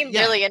 they and seem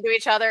yeah, really into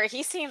each other.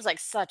 He seems like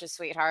such a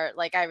sweetheart.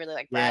 Like I really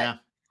like Brett. yeah.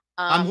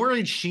 I'm Um,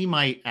 worried she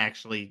might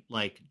actually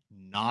like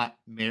not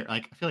marry.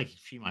 Like I feel like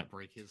she might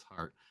break his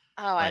heart.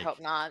 oh, I Like hope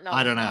not.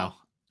 I No, don't no. know.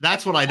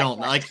 That's what I don't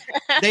like.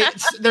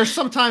 There's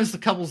sometimes the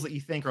couples that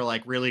you think are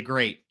like really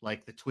great,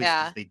 like the twist is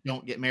Yeah. they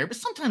don't get married, but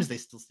sometimes they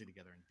still stay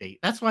together and date.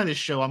 That's why this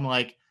show, I'm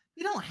like,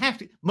 you don't have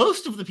to.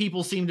 Most of the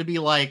people seem to be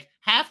like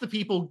half the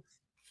people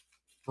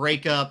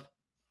break up,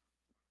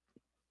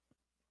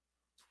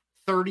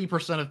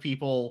 30% of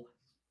people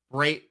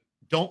break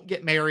don't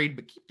get married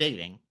but keep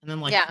dating, and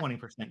then like Yeah.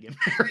 20% get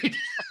married.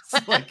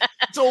 It's like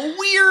it's a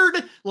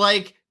weird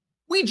like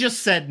we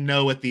just said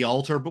no at the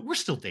altar, but we're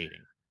still dating.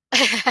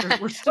 We're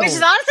Which is still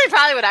honestly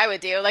probably what I would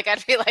do. Like,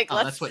 I'd be like, oh,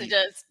 that's let's what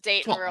just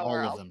date that's in the what real all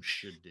of world. them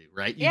should do,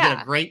 right? You get a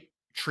Yeah. great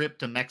trip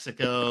to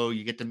Mexico,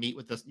 you get to meet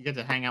with this, you get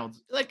to hang out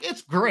with like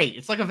it's great.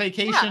 It's like a Yeah.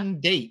 vacation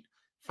date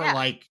for Yeah.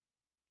 like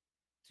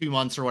 2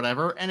 months or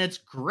whatever, and it's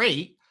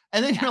great.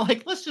 And then Yeah. you're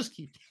like, let's just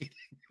keep dating.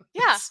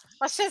 Yeah. It's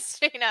Let's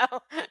just, no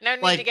need to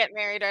like get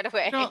married right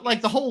away.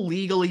 like the whole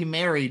legally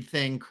married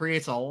thing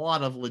creates a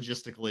lot of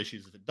logistical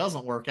issues if it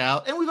doesn't work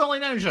out. And we've only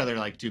known each other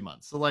like 2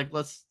 months. So like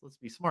let's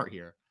be smart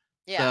here.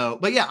 Yeah. So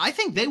but yeah, I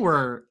think they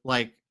were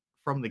like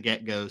from the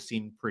get-go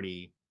seemed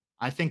pretty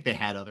I think they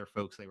had other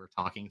folks they were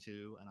talking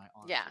to. And I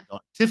Yeah. honestly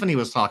don't Tiffany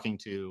was talking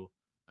to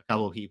a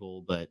couple of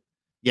people, but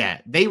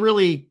yeah, they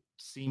really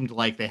seemed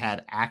like they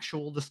had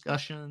actual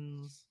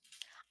discussions.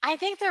 I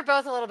think they're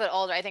both a little bit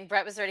older. I think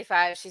Brett was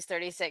 35, she's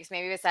 36.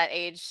 Maybe it's that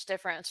age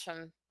difference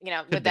from, with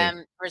Could be.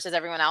 them versus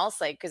everyone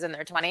else, like, because in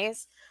their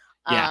 20s.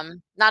 Yeah.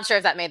 Not sure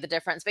if that made the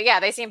difference, but yeah,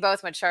 they seem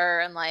both mature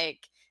and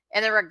like,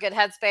 and they were a good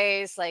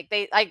headspace. Like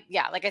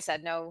yeah, like I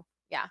said, no,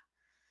 yeah,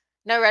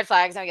 no red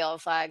flags, no yellow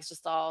flags,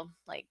 just all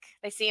like,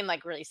 they seem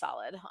like really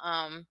solid.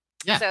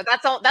 Yeah. So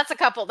that's all, that's a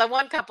couple, the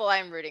one couple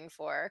I'm rooting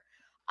for.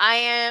 I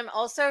am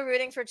also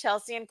rooting for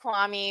Chelsea and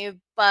Kwame,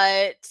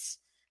 but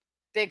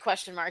big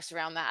question marks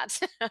around that.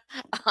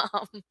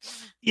 um,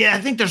 Yeah,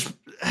 I think there's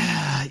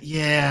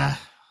yeah.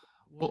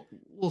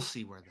 We'll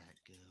see where that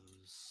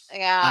goes.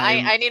 yeah,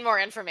 I'm I need more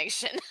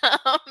information.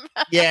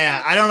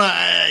 yeah, I don't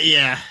know.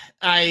 Yeah,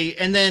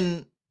 and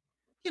then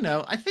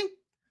I think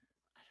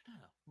I don't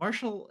know,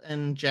 Marshall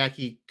and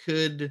Jackie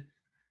could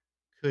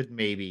could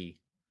maybe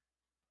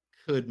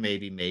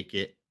make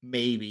it.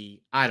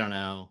 Maybe I don't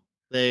know.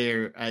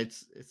 They're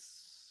it's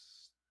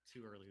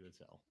too early to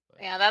tell.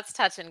 But Yeah, that's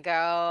touch and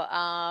go.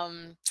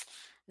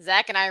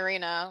 Zach and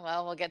Irina.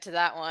 Well, we'll get to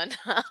that one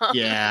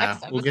yeah,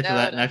 next we'll get to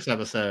that episode. next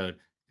episode.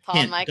 Paul and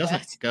Hint Micah.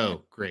 doesn't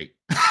go great.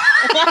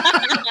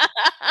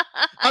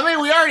 I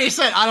mean, we already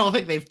said I don't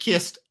think they've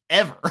kissed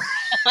ever.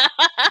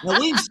 Well,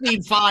 we've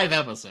seen 5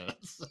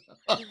 episodes.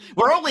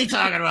 We're only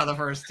talking about the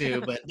first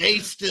 2, but they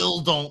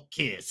still don't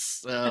kiss.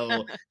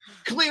 So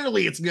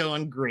clearly it's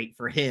going great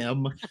for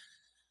him.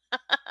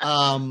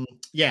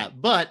 Yeah,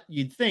 but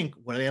you'd think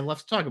what do they have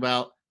left to talk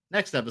about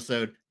next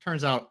episode?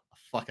 Turns out a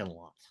fucking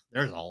lot.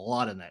 There's a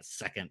lot in that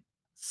second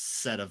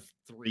set of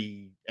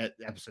 3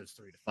 episodes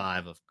 3 to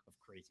 5 of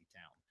Crazy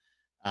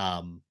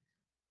Town.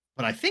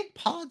 But I think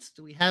pods,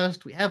 do we have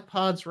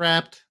pods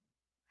wrapped?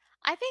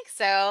 I think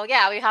so.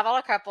 Yeah, we have all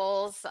our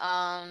couples.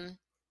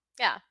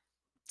 Yeah,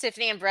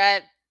 Tiffany and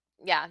Brett.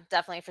 Yeah,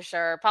 definitely for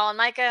sure. Paul and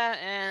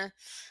Micah.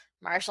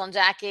 Marshall and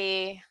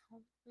Jackie.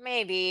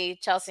 Maybe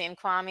Chelsea and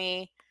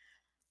Kwame.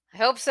 I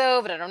hope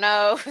so, but I don't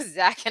know.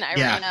 Zach and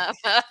Yeah.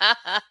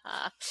 Irina.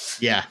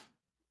 Yeah.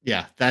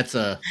 Yeah, that's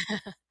a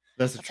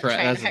That's a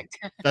train wreck.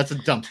 that's a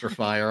dumpster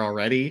fire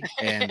already,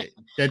 and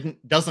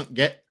it doesn't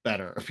get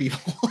better. People,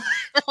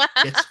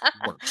 it gets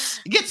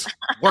worse. It gets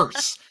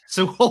worse.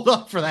 So hold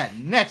up for that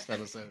next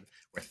episode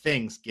where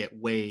things get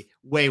way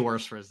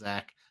worse for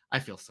Zach. I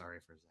feel sorry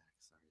for Zach.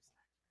 Sorry,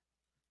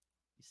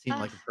 Zach. You seem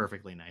like a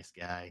perfectly nice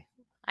guy.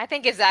 I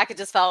think if Zach had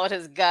just followed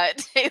his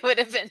gut, it would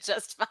have been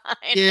just fine.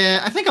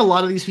 Yeah, I think a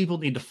lot of these people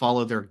need to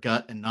follow their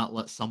gut and not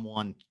let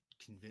someone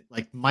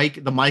like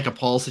the Micah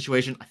Paul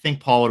situation. I think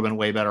Paul would have been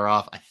way better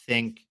off. I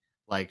think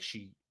like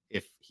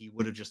if he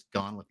would have just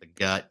gone with the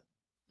gut,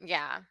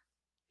 Yeah.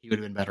 he would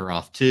have been better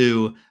off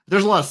too. But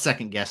there's a lot of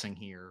second guessing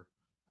here.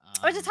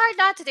 Which is hard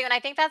not to do. And I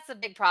think that's the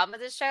big problem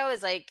with this show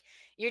is like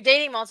you're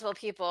dating multiple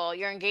people,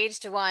 you're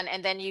engaged to one,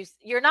 and then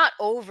you're not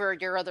over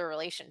your other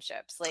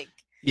relationships. Like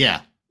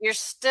Yeah. you're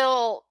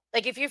still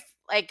like if you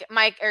like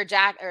Micah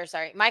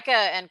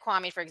and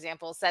Kwame, for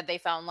example, said they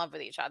fell in love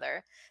with each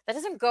other. That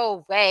doesn't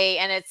go away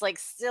and it's like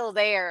still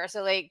there.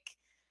 So like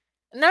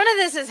none of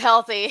this is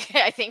healthy,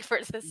 I think, for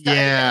the start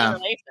of any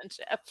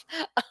relationship.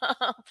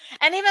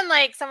 And even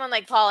like someone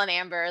like Paul and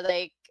Amber,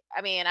 like,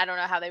 I mean, I don't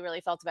know how they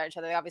really felt about each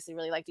other. They obviously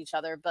really liked each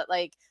other, but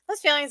like those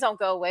feelings don't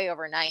go away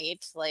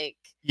overnight. Like,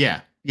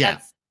 Yeah. like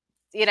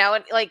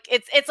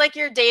it's like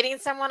you're dating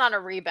someone on a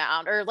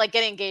rebound or like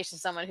getting engaged to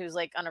someone who's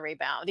like on a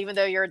rebound, even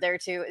though you're there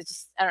too. It's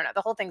just, I don't know.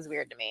 The whole thing's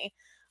weird to me.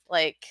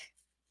 Like,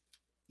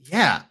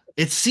 yeah,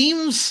 it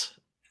seems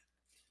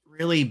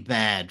really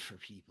bad for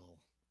people.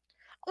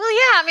 well,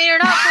 yeah, I mean, you're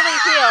not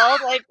fully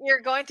healed. Like, you're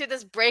going through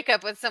this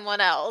breakup with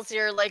someone else.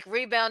 You're like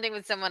rebounding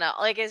with someone else.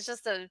 Like, it's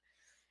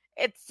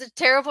a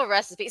terrible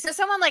recipe. So,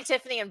 someone like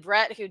Tiffany and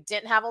Brett, who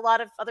didn't have a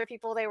lot of other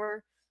people they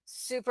were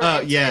super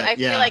into, I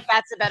feel like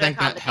that's a better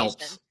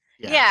combination.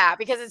 Yeah,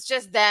 because it's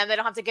just them. They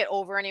don't have to get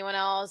over anyone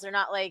else. They're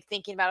not like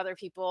thinking about other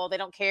people. They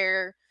don't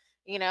care,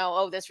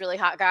 oh, this really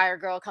hot guy or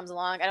girl comes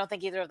along. I don't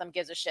think either of them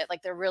gives a shit.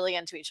 Like they're really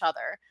into each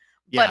other.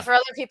 But Yeah. for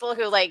other people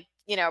who like,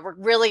 were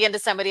really into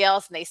somebody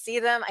else and they see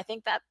them, I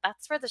think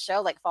that's where the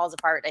show like falls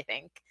apart, I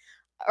think.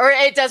 Or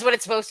it does what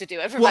it's supposed to do. It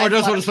Well, it provides a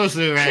does lot what of it's supposed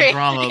to do, right?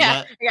 Drama,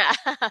 yeah, but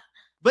yeah.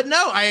 But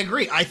no, I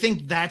agree. I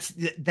think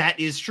that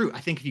is true. I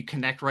think if you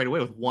connect right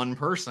away with one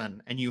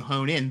person and you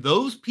hone in,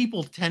 those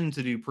people tend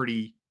to do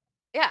pretty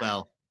Yeah.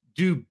 well,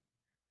 do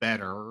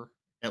better,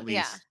 at Yeah.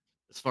 least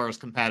as far as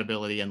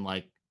compatibility and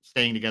like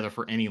staying together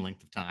for any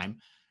length of time.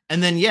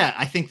 And then yeah,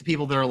 I think the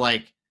people that are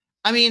like,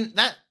 I mean,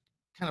 that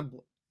kind of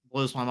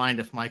blows my mind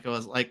if Micah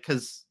was like,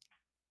 because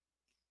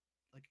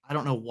like I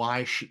don't know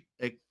why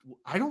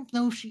I don't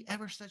know if she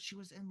ever said she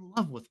was in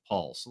love with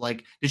Paul. So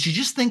like, did she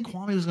just think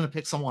Kwame was gonna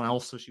pick someone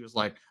else? So she was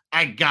like,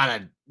 I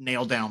gotta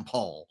nail down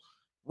Paul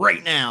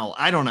right now.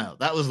 I don't know.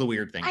 That was the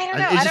weird thing. I don't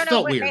know. It I just don't know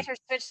felt what made weird. her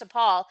switch to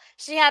Paul.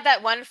 She had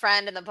that one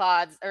friend in the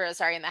pods, or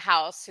sorry, in the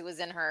house, who was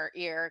in her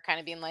ear, kind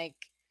of being like,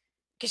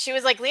 because she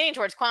was like leaning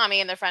towards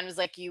Kwame, and the friend was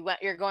like,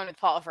 you're going with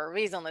Paul for a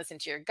reason. Listen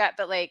to your gut."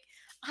 But like,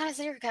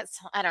 honestly, your gut's,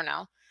 I don't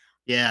know.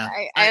 Yeah.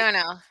 I don't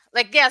know.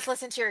 Like, yes,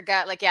 listen to your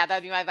gut. Like, yeah,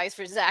 that'd be my advice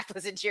for Zach.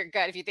 Listen to your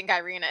gut if you think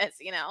Irina is,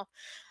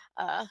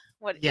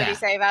 what do you Yeah.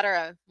 say about her?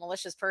 A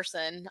malicious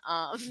person.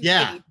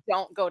 Yeah. Maybe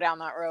don't go down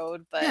that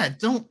road. But Yeah.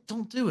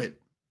 Don't do it,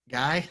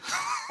 guy.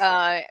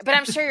 but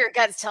I'm sure your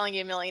gut's telling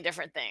you a million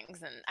different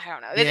things, and I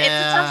don't know. It's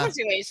a tough Yeah.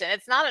 situation.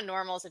 It's not a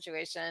normal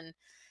situation.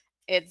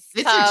 It's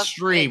It's tough.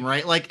 extreme,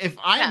 right? Like if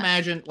I Yeah,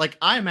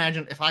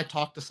 imagine, if I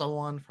talk to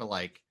someone for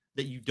like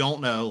that you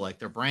don't know, like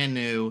they're brand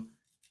new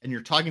and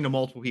you're talking to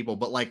multiple people,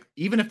 but like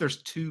even if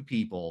there's two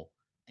people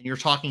and you're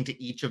talking to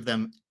each of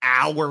them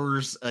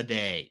hours a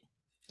day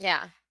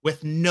yeah.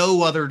 with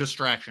no other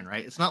distraction,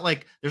 right? It's not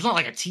like there's not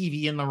like a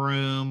TV in the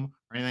room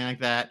or anything like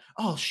that.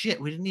 Oh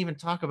shit, we didn't even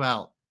talk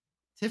about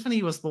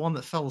Tiffany was the one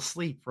that fell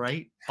asleep,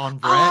 right? On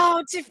Brett.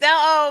 Poor Oh,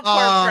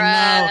 no.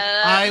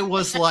 Brett. I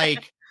was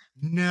like,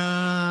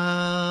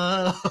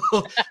 "No."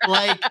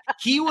 Like,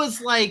 he was,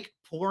 like,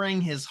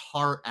 pouring his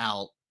heart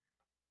out,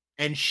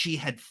 and she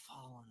had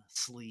fallen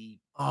asleep.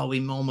 Oh,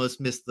 we almost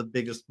missed the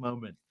biggest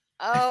moment.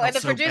 I Oh, and felt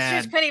the so producers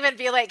bad. couldn't even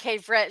be like, "Hey,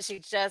 Brett, she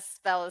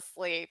just fell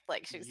asleep.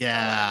 Like, she's still in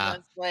Yeah.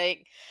 this."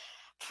 Like,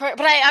 but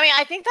I mean,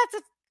 I think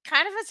that's a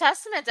kind of a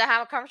testament to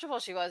how comfortable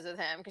she was with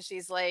him, because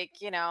she's like,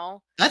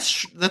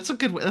 That's a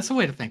good way that's a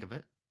way to think of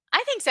it.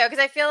 I think so,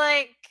 because I feel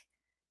like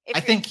I if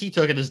you're, think he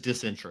took it as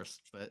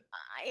disinterest, but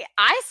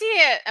I see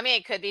it. I mean,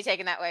 it could be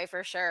taken that way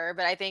for sure,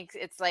 but I think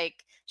it's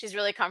like she's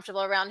really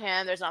comfortable around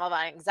him. There's not a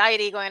lot of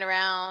anxiety going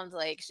around.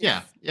 Like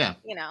yeah, she's,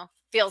 yeah,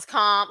 feels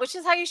calm, which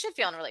is how you should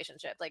feel in a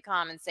relationship, like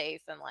calm and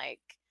safe, and like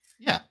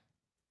yeah.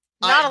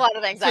 not a I lot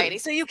of so anxiety,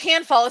 so you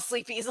can fall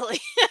asleep easily.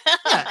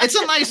 yeah, it's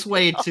a nice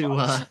way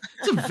to,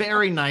 it's a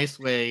very nice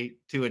way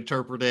to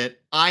interpret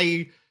it.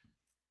 I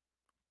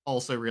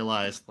also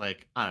realized,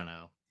 like, I don't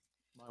know,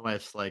 my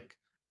wife's like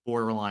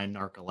borderline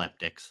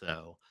narcoleptic,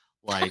 so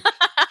like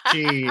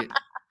she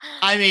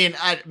I mean,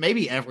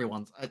 maybe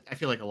everyone's I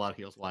feel like a lot of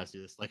people's wives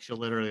do this. Like she'll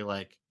literally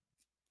like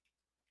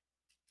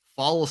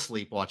fall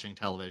asleep watching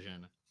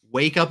television,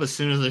 wake up as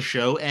soon as the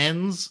show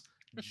ends,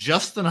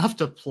 just enough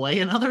to play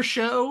another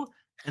show,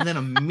 and then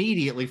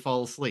immediately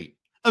fall asleep.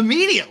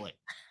 Immediately.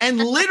 And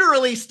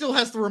literally still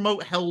has the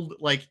remote held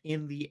like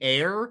in the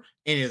air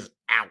and is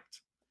out.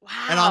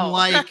 And I'm Wow.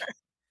 like,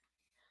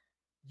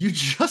 you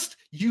just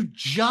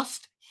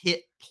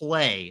hit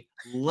play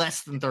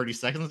less than 30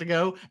 seconds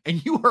ago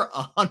and you are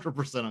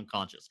 100%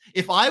 unconscious.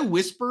 If I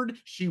whispered,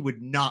 she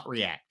would not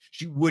react.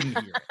 She wouldn't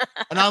hear it.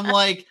 And I'm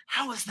like,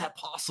 how is that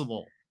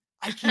possible?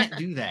 I can't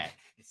do that.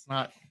 It's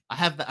not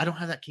I don't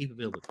have that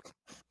capability.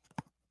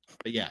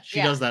 But yeah, she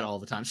Yeah. does that all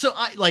the time. So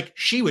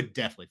she would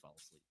definitely fall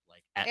asleep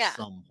like at Yeah.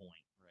 some point,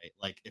 right?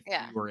 Like if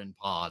Yeah. we were in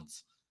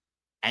pods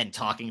and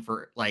talking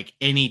for like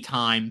any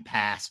time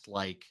past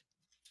like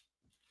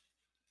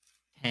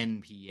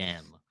 10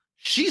 p.m.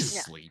 She's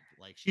Yeah. asleep.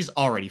 Like she's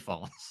already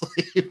fallen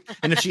asleep.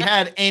 And if she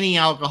had any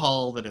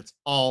alcohol, then it's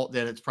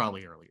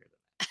probably earlier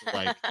than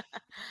that.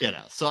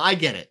 Like, so I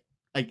get it.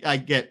 I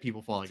get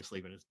people falling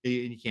asleep and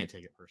you can't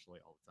take it personally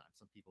all the time.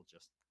 Some people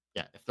just,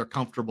 if they're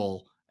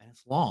comfortable and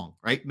it's long,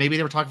 right? Maybe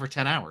they were talking for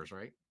 10 hours,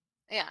 right?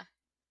 Yeah.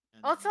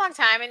 And Well, it's a long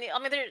time, and I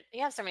mean,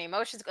 you have so many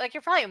emotions. Like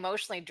you're probably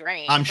emotionally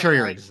drained I'm from sure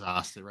you're like,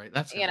 exhausted, right?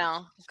 That's gotta be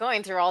exhausting.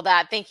 going through all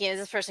that, thinking, is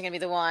this person gonna be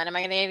the one? Am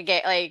I gonna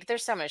get like?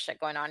 There's so much shit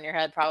going on in your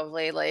head,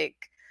 probably.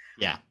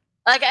 Yeah.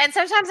 And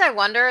sometimes I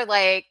wonder,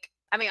 like,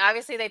 I mean,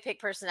 obviously they pick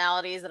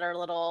personalities that are a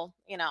little,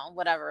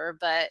 whatever,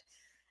 but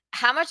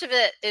how much of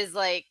it is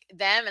like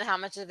them, and how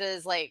much of it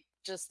is like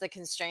just the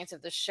constraints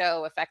of the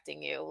show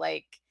affecting you?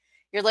 Like,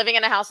 you're living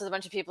in a house with a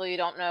bunch of people you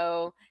don't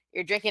know.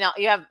 You're drinking out.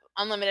 You have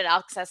unlimited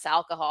access to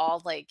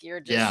alcohol. Like,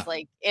 you're Yeah. just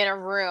like in a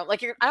room.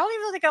 Like, I don't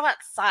even really go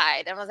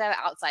outside. I don't have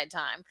outside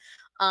time.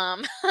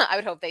 I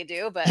would hope they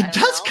do, but I It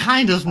don't does know.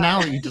 kind of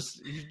now that you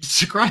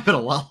describe it a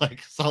lot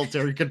like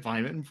solitary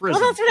confinement in Well,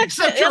 prison. that's what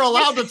Except you're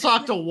allowed to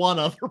talk to one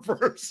other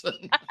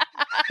person.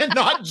 and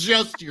not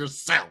just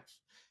yourself.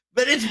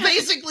 But it's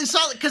basically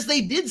solid because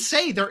they did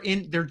say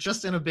they're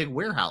just in a big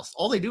warehouse.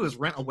 All they do is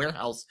rent a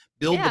warehouse,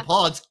 build the Yeah,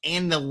 pods,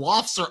 and the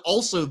lofts are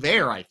also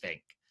there, I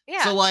think.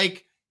 So yeah.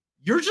 like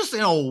you're just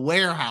in a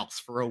warehouse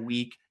for a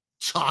week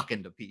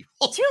talking to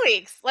people. 2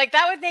 weeks, like,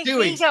 that would make 2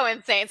 me weeks. go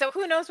insane, so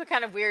who knows what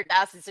kind of weird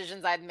ass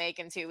decisions I'd make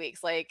in 2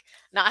 weeks, like,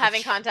 not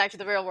having It's contact with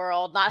the real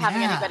world, not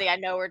having yeah. anybody I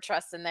know or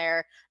trust in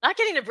there, not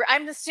getting to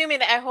I'm assuming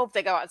that I hope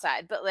they go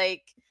outside, but,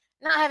 like,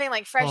 not having,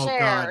 like, fresh Oh air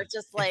god. or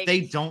just, If like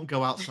they don't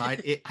go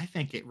outside, I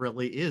think it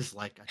really is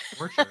like a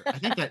torture. I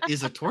think that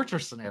is a torture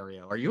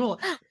scenario. Are you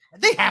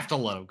they have to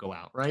let them go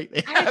out, right?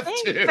 They I have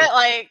think, to. but,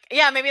 like,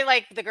 yeah, maybe,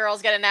 like, the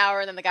girls get an hour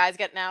and then the guys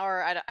get an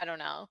hour, I don't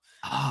know.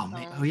 Oh,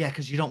 man. Oh, Um, yeah,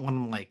 because you don't want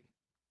them, like,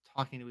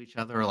 talking to each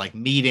other or, like,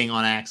 meeting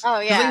on accident. oh,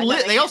 Because yeah, then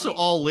they they can't also meet.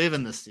 all live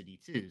in the city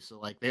too, so,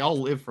 like, they all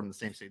live from the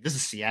same city. This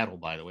is Seattle,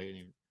 by the way.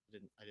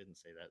 I didn't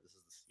say that. This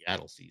is the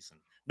Seattle season.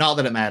 Not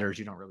that it matters,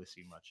 you don't really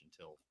see much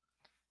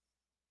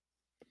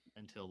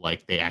until,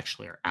 like, they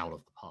actually are out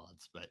of the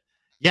pods, but,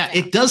 yeah, Yeah.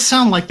 it does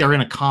sound like they're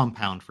in a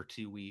compound for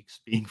 2 weeks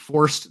being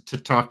forced to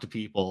talk to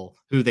people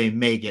who they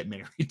may get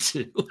married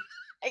to.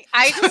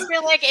 I just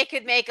feel like it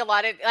could make a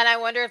lot of, and I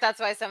wonder if that's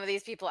why some of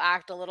these people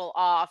act a little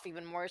off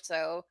even more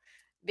so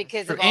That's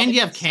because true, of all and the you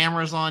have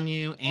cameras on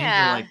you, and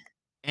you're, yeah, like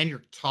and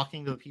you're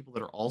talking to the people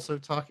that are also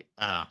talking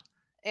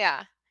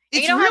yeah.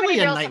 And you it's don't have any really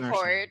a real nightmare support.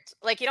 scenario.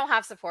 Like you don't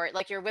have support.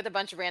 Like you're with a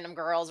bunch of random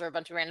girls or a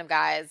bunch of random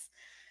guys.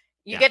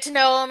 You Yeah, get to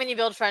know them and you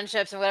build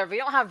friendships and whatever.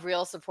 You don't have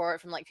real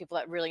support from like people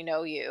that really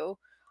know you.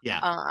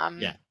 yeah, Um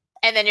yeah,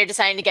 and then you're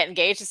deciding to get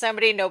engaged to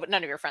somebody. No, but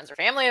none of your friends or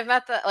family have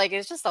met that. Like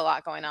it's just a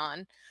lot going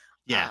on.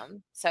 yeah.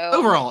 So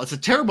Overall, it's a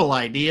terrible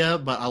idea,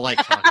 but I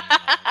like talking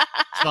about it.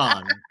 It's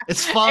fun.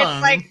 It's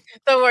it's like fun.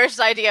 the worst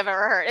idea I've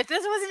ever heard. If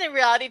this wasn't a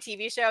reality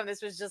TV show and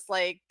this was just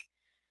like,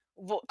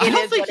 I it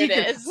don't is think what you it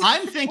could is.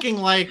 I'm thinking,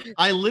 like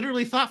I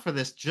literally thought for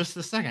this just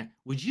a second.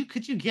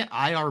 Could you get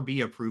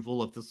IRB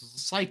approval if this is a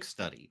psych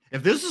study?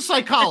 If this is a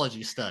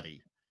psychology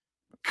study,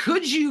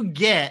 could you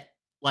get,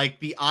 like,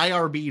 the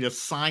IRB to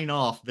sign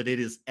off that it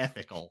is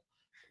ethical?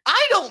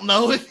 I don't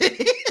know if it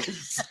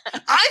is.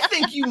 I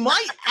think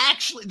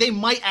they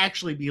might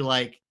actually be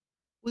like,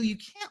 "Well, you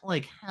can't,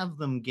 like, have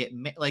them get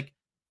like,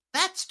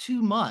 that's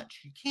too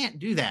much. You can't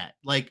do that."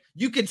 Like,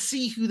 you could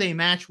see who they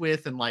match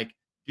with and, like,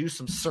 do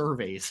some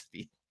surveys.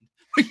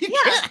 But you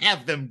Yeah. can't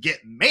have them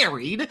get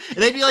married. And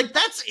they'd be like,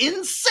 "That's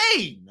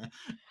insane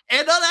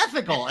and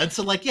unethical." And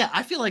so, like, yeah,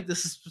 I feel like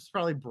this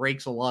probably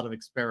breaks a lot of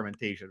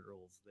experimentation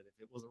rules. That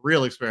if it was a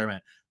real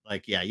experiment,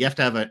 like, yeah, you have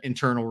to have an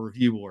internal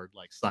review board,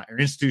 like, or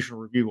institutional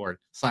review board,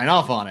 sign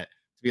off on it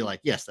to be like,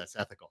 yes, that's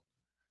ethical.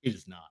 It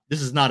is not.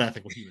 This is not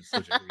ethical human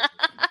subject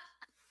research.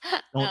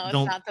 No, it's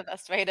Don't not the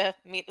best way to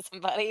meet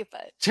somebody,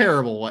 but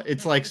terrible.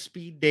 It's like mm,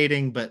 speed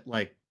dating, but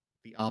like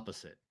the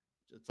opposite.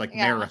 It's like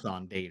yeah.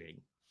 marathon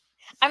dating.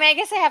 I So mean, I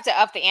guess I have to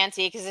up the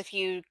ante because if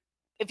you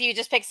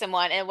just pick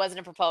someone and it wasn't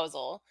a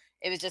proposal,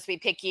 it was just we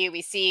pick you,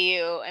 we see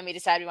you, and we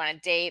decide we want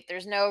to date.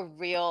 There's no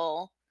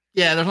real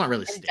yeah, there's not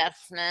really stakes.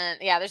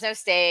 investment. Yeah, there's no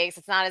stakes.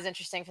 It's not as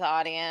interesting for the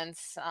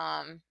audience.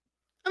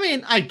 I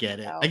mean, I get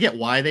it. I So get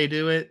why they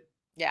do it.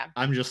 yeah.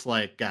 I'm just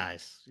like,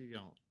 guys, you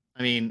don't.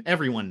 I mean,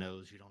 everyone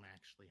knows you don't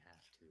actually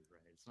have to,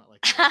 right? It's not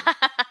like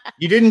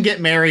you didn't get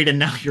married and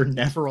now you're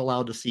never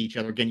allowed to see each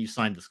other again. You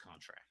signed this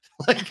contract.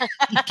 Like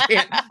you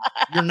can't.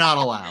 You're not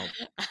allowed.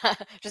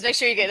 Just make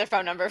sure you get their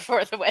phone number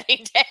for the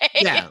wedding day.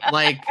 Yeah,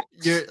 like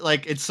you're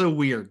like it's so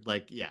weird.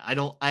 Like, yeah, I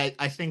don't. I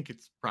think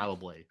it's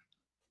fine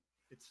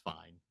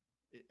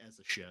as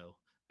a show.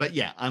 But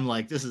yeah, I'm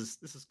like this is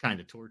kind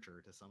of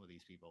torture to some of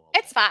these people. I'll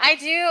It's bet. fine. I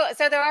do.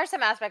 So there are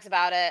some aspects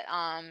about it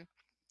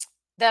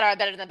that are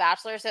better than The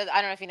Bachelor. So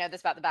I don't know if you know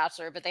this about The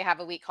Bachelor, but they have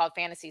a week called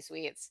Fantasy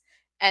Suites,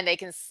 and they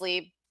can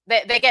sleep.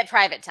 They get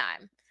private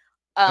time.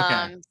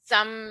 Okay.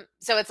 Some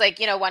so it's like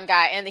one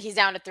guy, and he's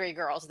down to three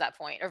girls at that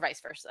point, or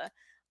vice versa.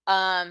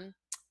 Um,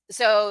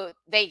 so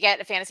they get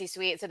a fantasy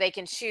suite, so they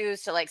can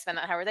choose to like spend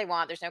that however they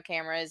want. There's no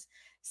cameras.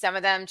 Some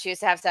of them choose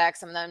to have sex.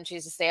 Some of them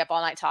choose to stay up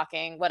all night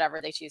talking.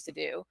 Whatever they choose to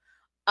do.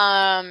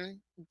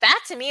 That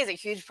to me is a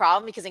huge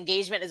problem because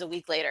engagement is a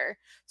week later.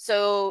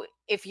 So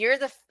if you're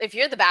the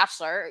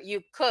bachelor,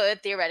 you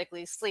could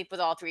theoretically sleep with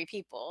all three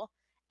people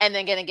and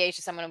then get engaged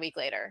to someone a week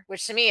later,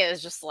 which to me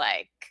is just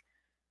like,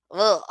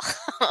 ugh.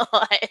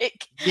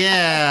 Like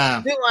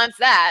Yeah, who wants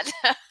that?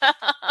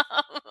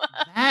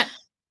 that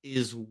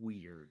is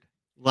weird.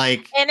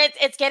 Like, And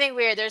it's getting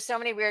weird. There's so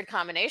many weird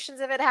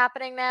combinations of it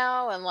happening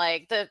now, and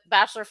like the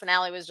Bachelor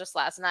finale was just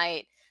last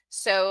night.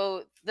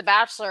 So the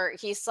Bachelor,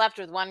 he slept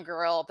with one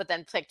girl, but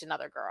then picked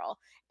another girl,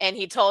 and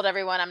he told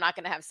everyone, "I'm not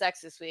going to have sex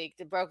this week."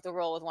 They broke the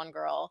rule with one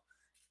girl,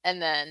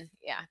 and then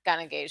yeah, got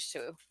engaged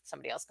to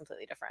somebody else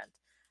completely different.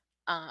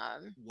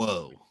 Um,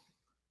 whoa,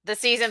 the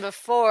season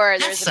before, that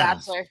there's a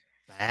sounds Bachelor.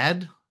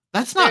 bad.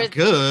 That's There's not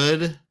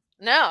good.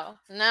 no,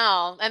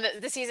 no, and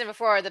the season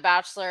before, the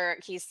Bachelor,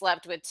 he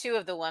slept with two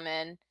of the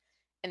women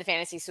in the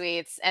fantasy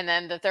suites, and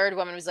then the third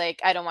woman was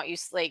like, "I don't want you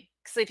like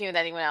sleeping with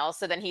anyone else."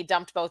 So then he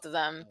dumped both of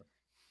them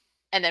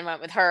and then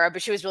went with her.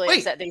 But she was really Wait,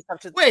 upset that he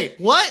slept with. wait,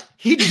 what?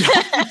 He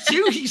dumped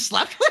you? He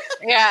slept with?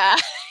 Yeah,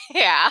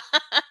 yeah.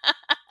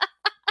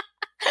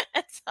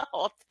 It's the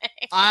whole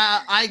thing.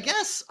 I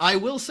guess I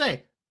will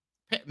say,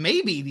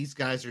 maybe these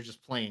guys are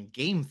just playing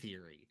game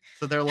theory.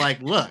 So they're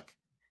like, look,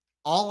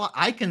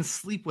 I can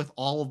sleep with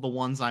all of the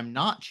ones I'm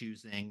not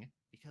choosing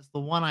because the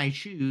one I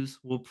choose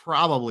will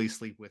probably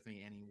sleep with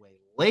me anyway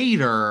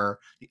later.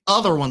 The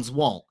other ones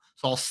won't.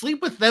 So I'll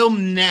sleep with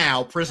them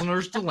now,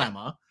 prisoner's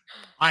dilemma.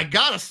 I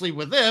gotta sleep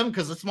with them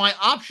because it's my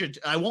option.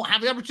 I won't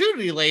have the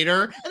opportunity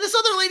later. And this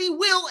other lady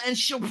will, and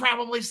she'll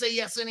probably say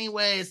yes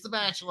anyway. It's The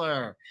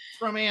Bachelor.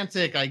 It's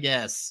romantic, I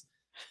guess.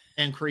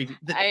 And creepy. I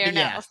But don't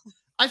yeah, know.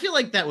 I feel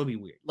like that would be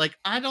weird. Like,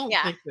 I don't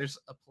Yeah. think there's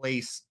a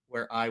place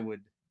where I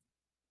would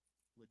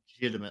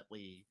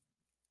legitimately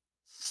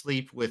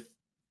sleep with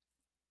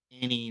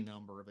any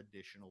number of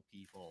additional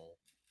people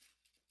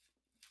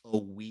a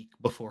week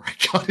before I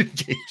got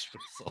engaged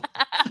with someone.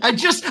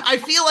 I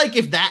feel like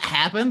if that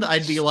happened,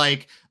 I'd be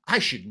like, I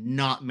should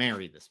not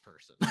marry this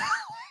person.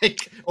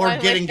 Or One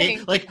get would engaged.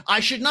 think. Like, I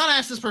should not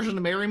ask this person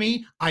to marry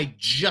me. I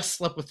just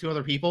slept with 2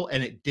 other people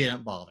and it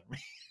didn't bother me.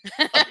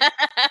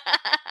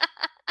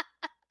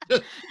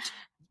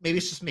 Maybe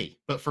it's just me,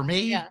 but for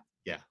me, Yeah.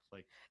 yeah,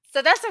 like,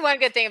 So that's the one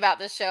good thing about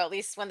this show. At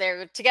least when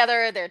they're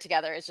together, they're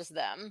together. It's just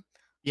them.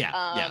 yeah,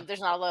 yeah. There's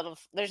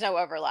no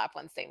overlap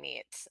once they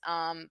meet.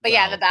 But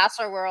yeah, in the Well,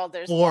 Bachelor world,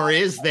 there's a or lot of.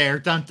 is there?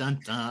 Dun dun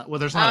dun. Well,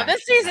 there's not This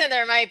actually that. season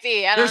there might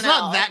be. I don't There's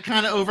not know. that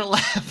kind of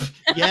overlap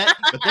yet,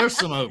 but there's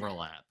some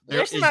overlap. There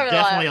There's some is overlap.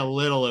 definitely a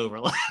little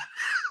overlap.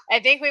 I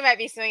think we might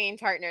be swinging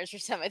partners for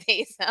some of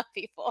these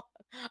people.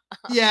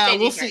 Yeah,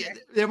 we'll Staging see.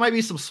 partners. There might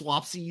be some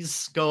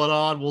swapsies going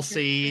on. We'll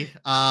see.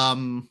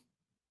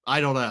 I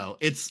don't know.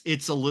 This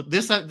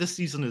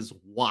season is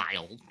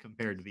wild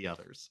compared to the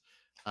others.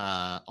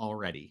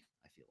 Already,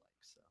 I feel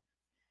like so.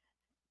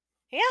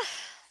 Yeah.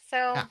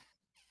 So Yeah.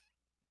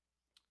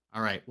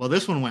 All right. Well,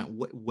 this one went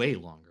way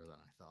longer than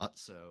I thought.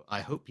 So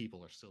I hope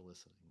people are still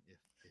listening.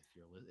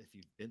 If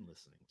you've been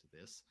listening to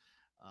this,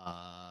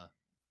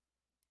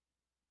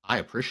 I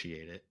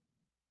appreciate it.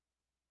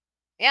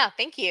 yeah,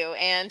 thank you.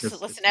 And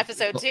It's listen to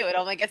episode 2. It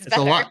only gets it's a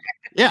better. lot.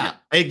 Yeah,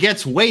 it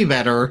gets way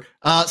better.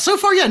 So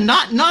far, yeah,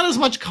 not as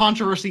much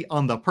controversy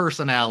on the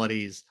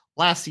personalities.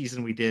 Last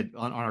season we did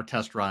on our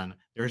test run,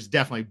 there's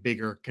definitely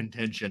bigger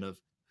contention of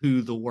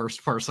who the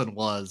worst person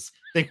was.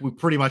 I think we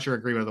pretty much are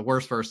agreeing with the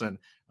worst person.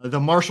 The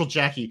Marshall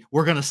Jackie,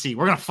 we're gonna see.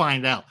 We're gonna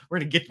find out. We're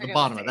gonna get to We're the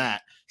gonna bottom of see.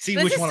 that. See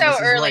This which is one of so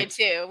us is early right.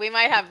 too. We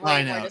might have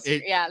I way more know.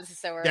 yeah, this is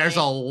so early. There's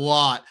a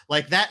lot.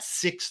 Like that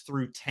 6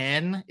 through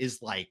 10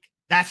 is like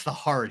that's the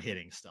hard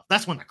hitting stuff.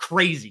 That's when the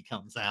crazy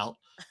comes out.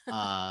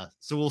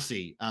 So we'll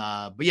see.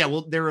 But yeah,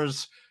 well, there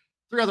was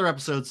 3 other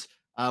episodes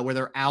where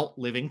they're out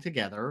living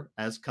together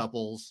as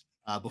couples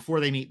before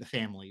they meet the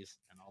families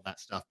and all that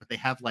stuff. But they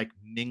have like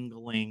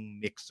mingling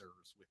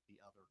mixers with the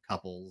other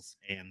couples.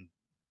 And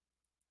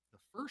the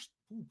first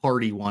pool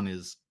party one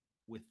is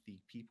with the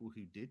people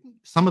who didn't.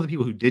 Some of the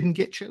people who didn't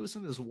get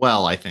chosen as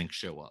well, I think,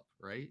 show up,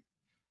 right?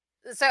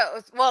 So,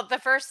 well, the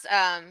first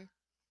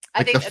I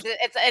Like think the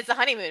it's a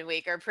honeymoon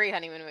week or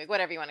pre-honeymoon week,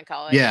 whatever you want to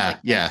call it. It's yeah,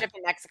 like the yeah, trip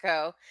in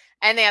Mexico,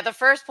 and yeah, the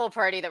first pool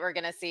party that we're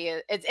gonna see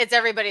it's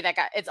everybody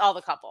it's all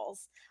the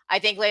couples. I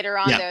think later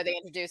on yeah. though they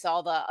introduce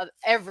all the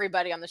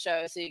everybody on the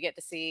show, so you get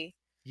to see.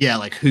 Yeah,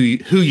 like who you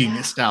Yeah.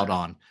 missed out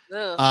on.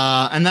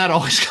 Ugh. And that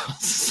always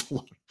causes a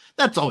lot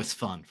that's always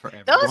fun for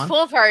Those everyone.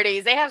 pool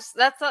parties, they have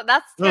that's where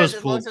Those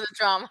most pool of the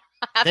drama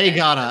they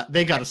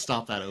happens. gotta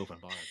stop that open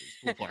bar at these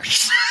pool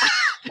parties.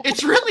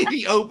 It's really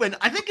the open.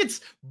 I think it's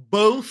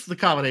both the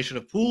combination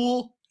of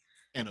pool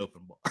and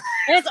open bar.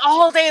 And it's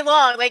all day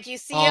long. Like you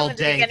see them All at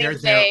the day. beginning They're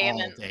of the there day,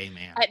 and all then day,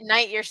 man. at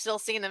night you're still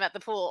seeing them at the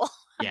pool.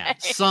 Yeah.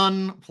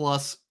 Sun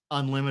plus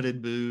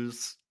unlimited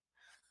booze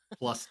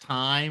plus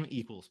time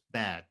equals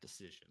bad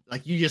decision.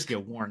 Like you just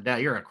get worn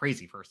down. You're a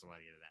crazy person when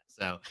you do that.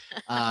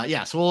 So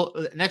yeah, so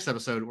next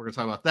episode we're gonna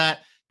talk about that.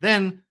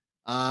 Then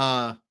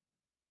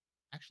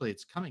actually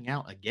it's coming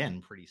out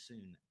again pretty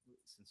soon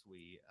since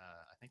we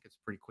I think it's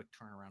pretty quick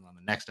turnaround on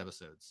the next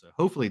episode. So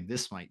hopefully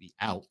this might be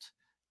out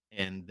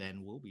and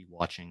then we'll be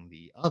watching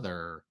the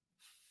other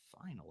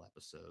final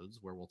episodes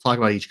where we'll talk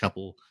about each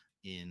couple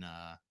in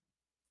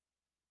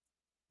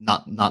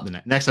not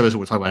the next episode.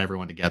 We'll talk about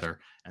everyone together,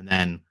 and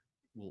then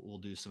we'll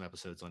do some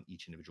episodes on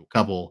each individual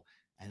couple,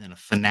 and then a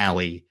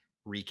finale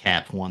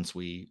recap once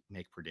we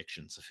make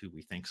predictions of who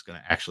we think is going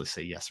to actually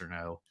say yes or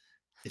no.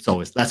 That's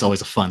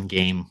always a fun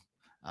game.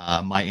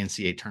 My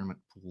NCAA tournament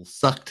pool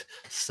sucked,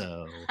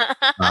 so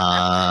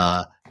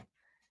I'll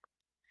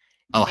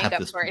have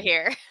this for it pool.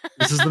 here.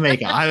 This is the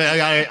makeup.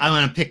 I'm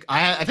gonna pick.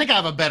 I think I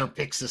have a better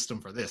pick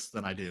system for this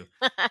than I do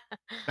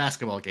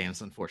basketball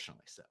games,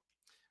 unfortunately. So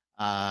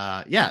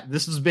yeah,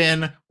 this has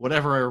been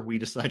whatever we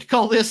decide to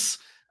call this.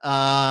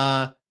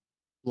 Love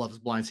is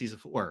Blind season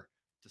 4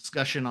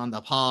 discussion on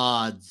the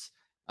pods.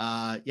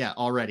 Yeah,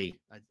 already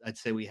I'd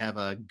say we have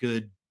a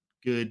good,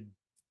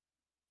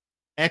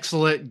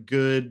 excellent,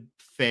 good,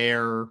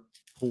 fair,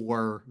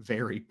 poor,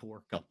 very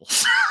poor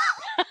couples.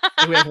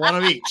 we have one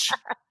of each.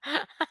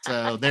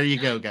 So there you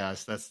go,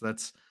 guys. That's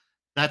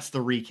the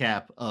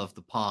recap of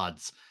the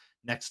pods.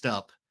 Next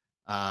up,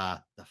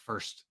 the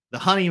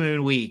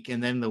honeymoon week,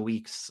 and then the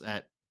weeks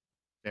at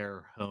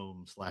their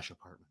home slash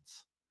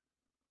apartments.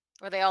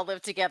 Where they all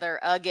live together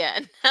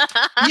again.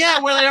 Yeah,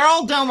 where they're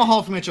all down the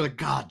hall from each other.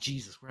 God,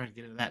 Jesus, we're gonna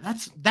get into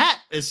that.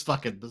 That is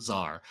fucking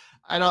bizarre.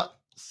 I don't.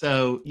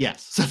 So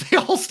yes, so they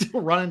all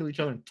still run into each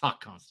other and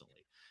talk constantly.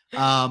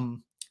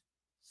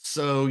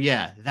 So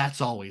yeah, that's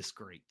always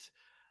great.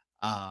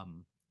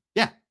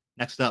 Yeah.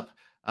 Next up,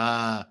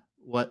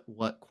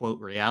 what quote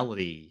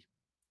reality?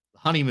 The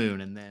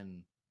honeymoon, and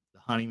then the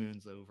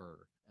honeymoon's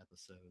over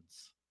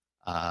episodes.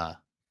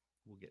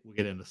 We'll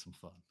get into some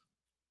fun.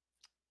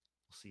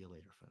 We'll see you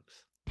later,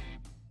 folks.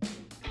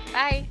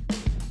 Bye.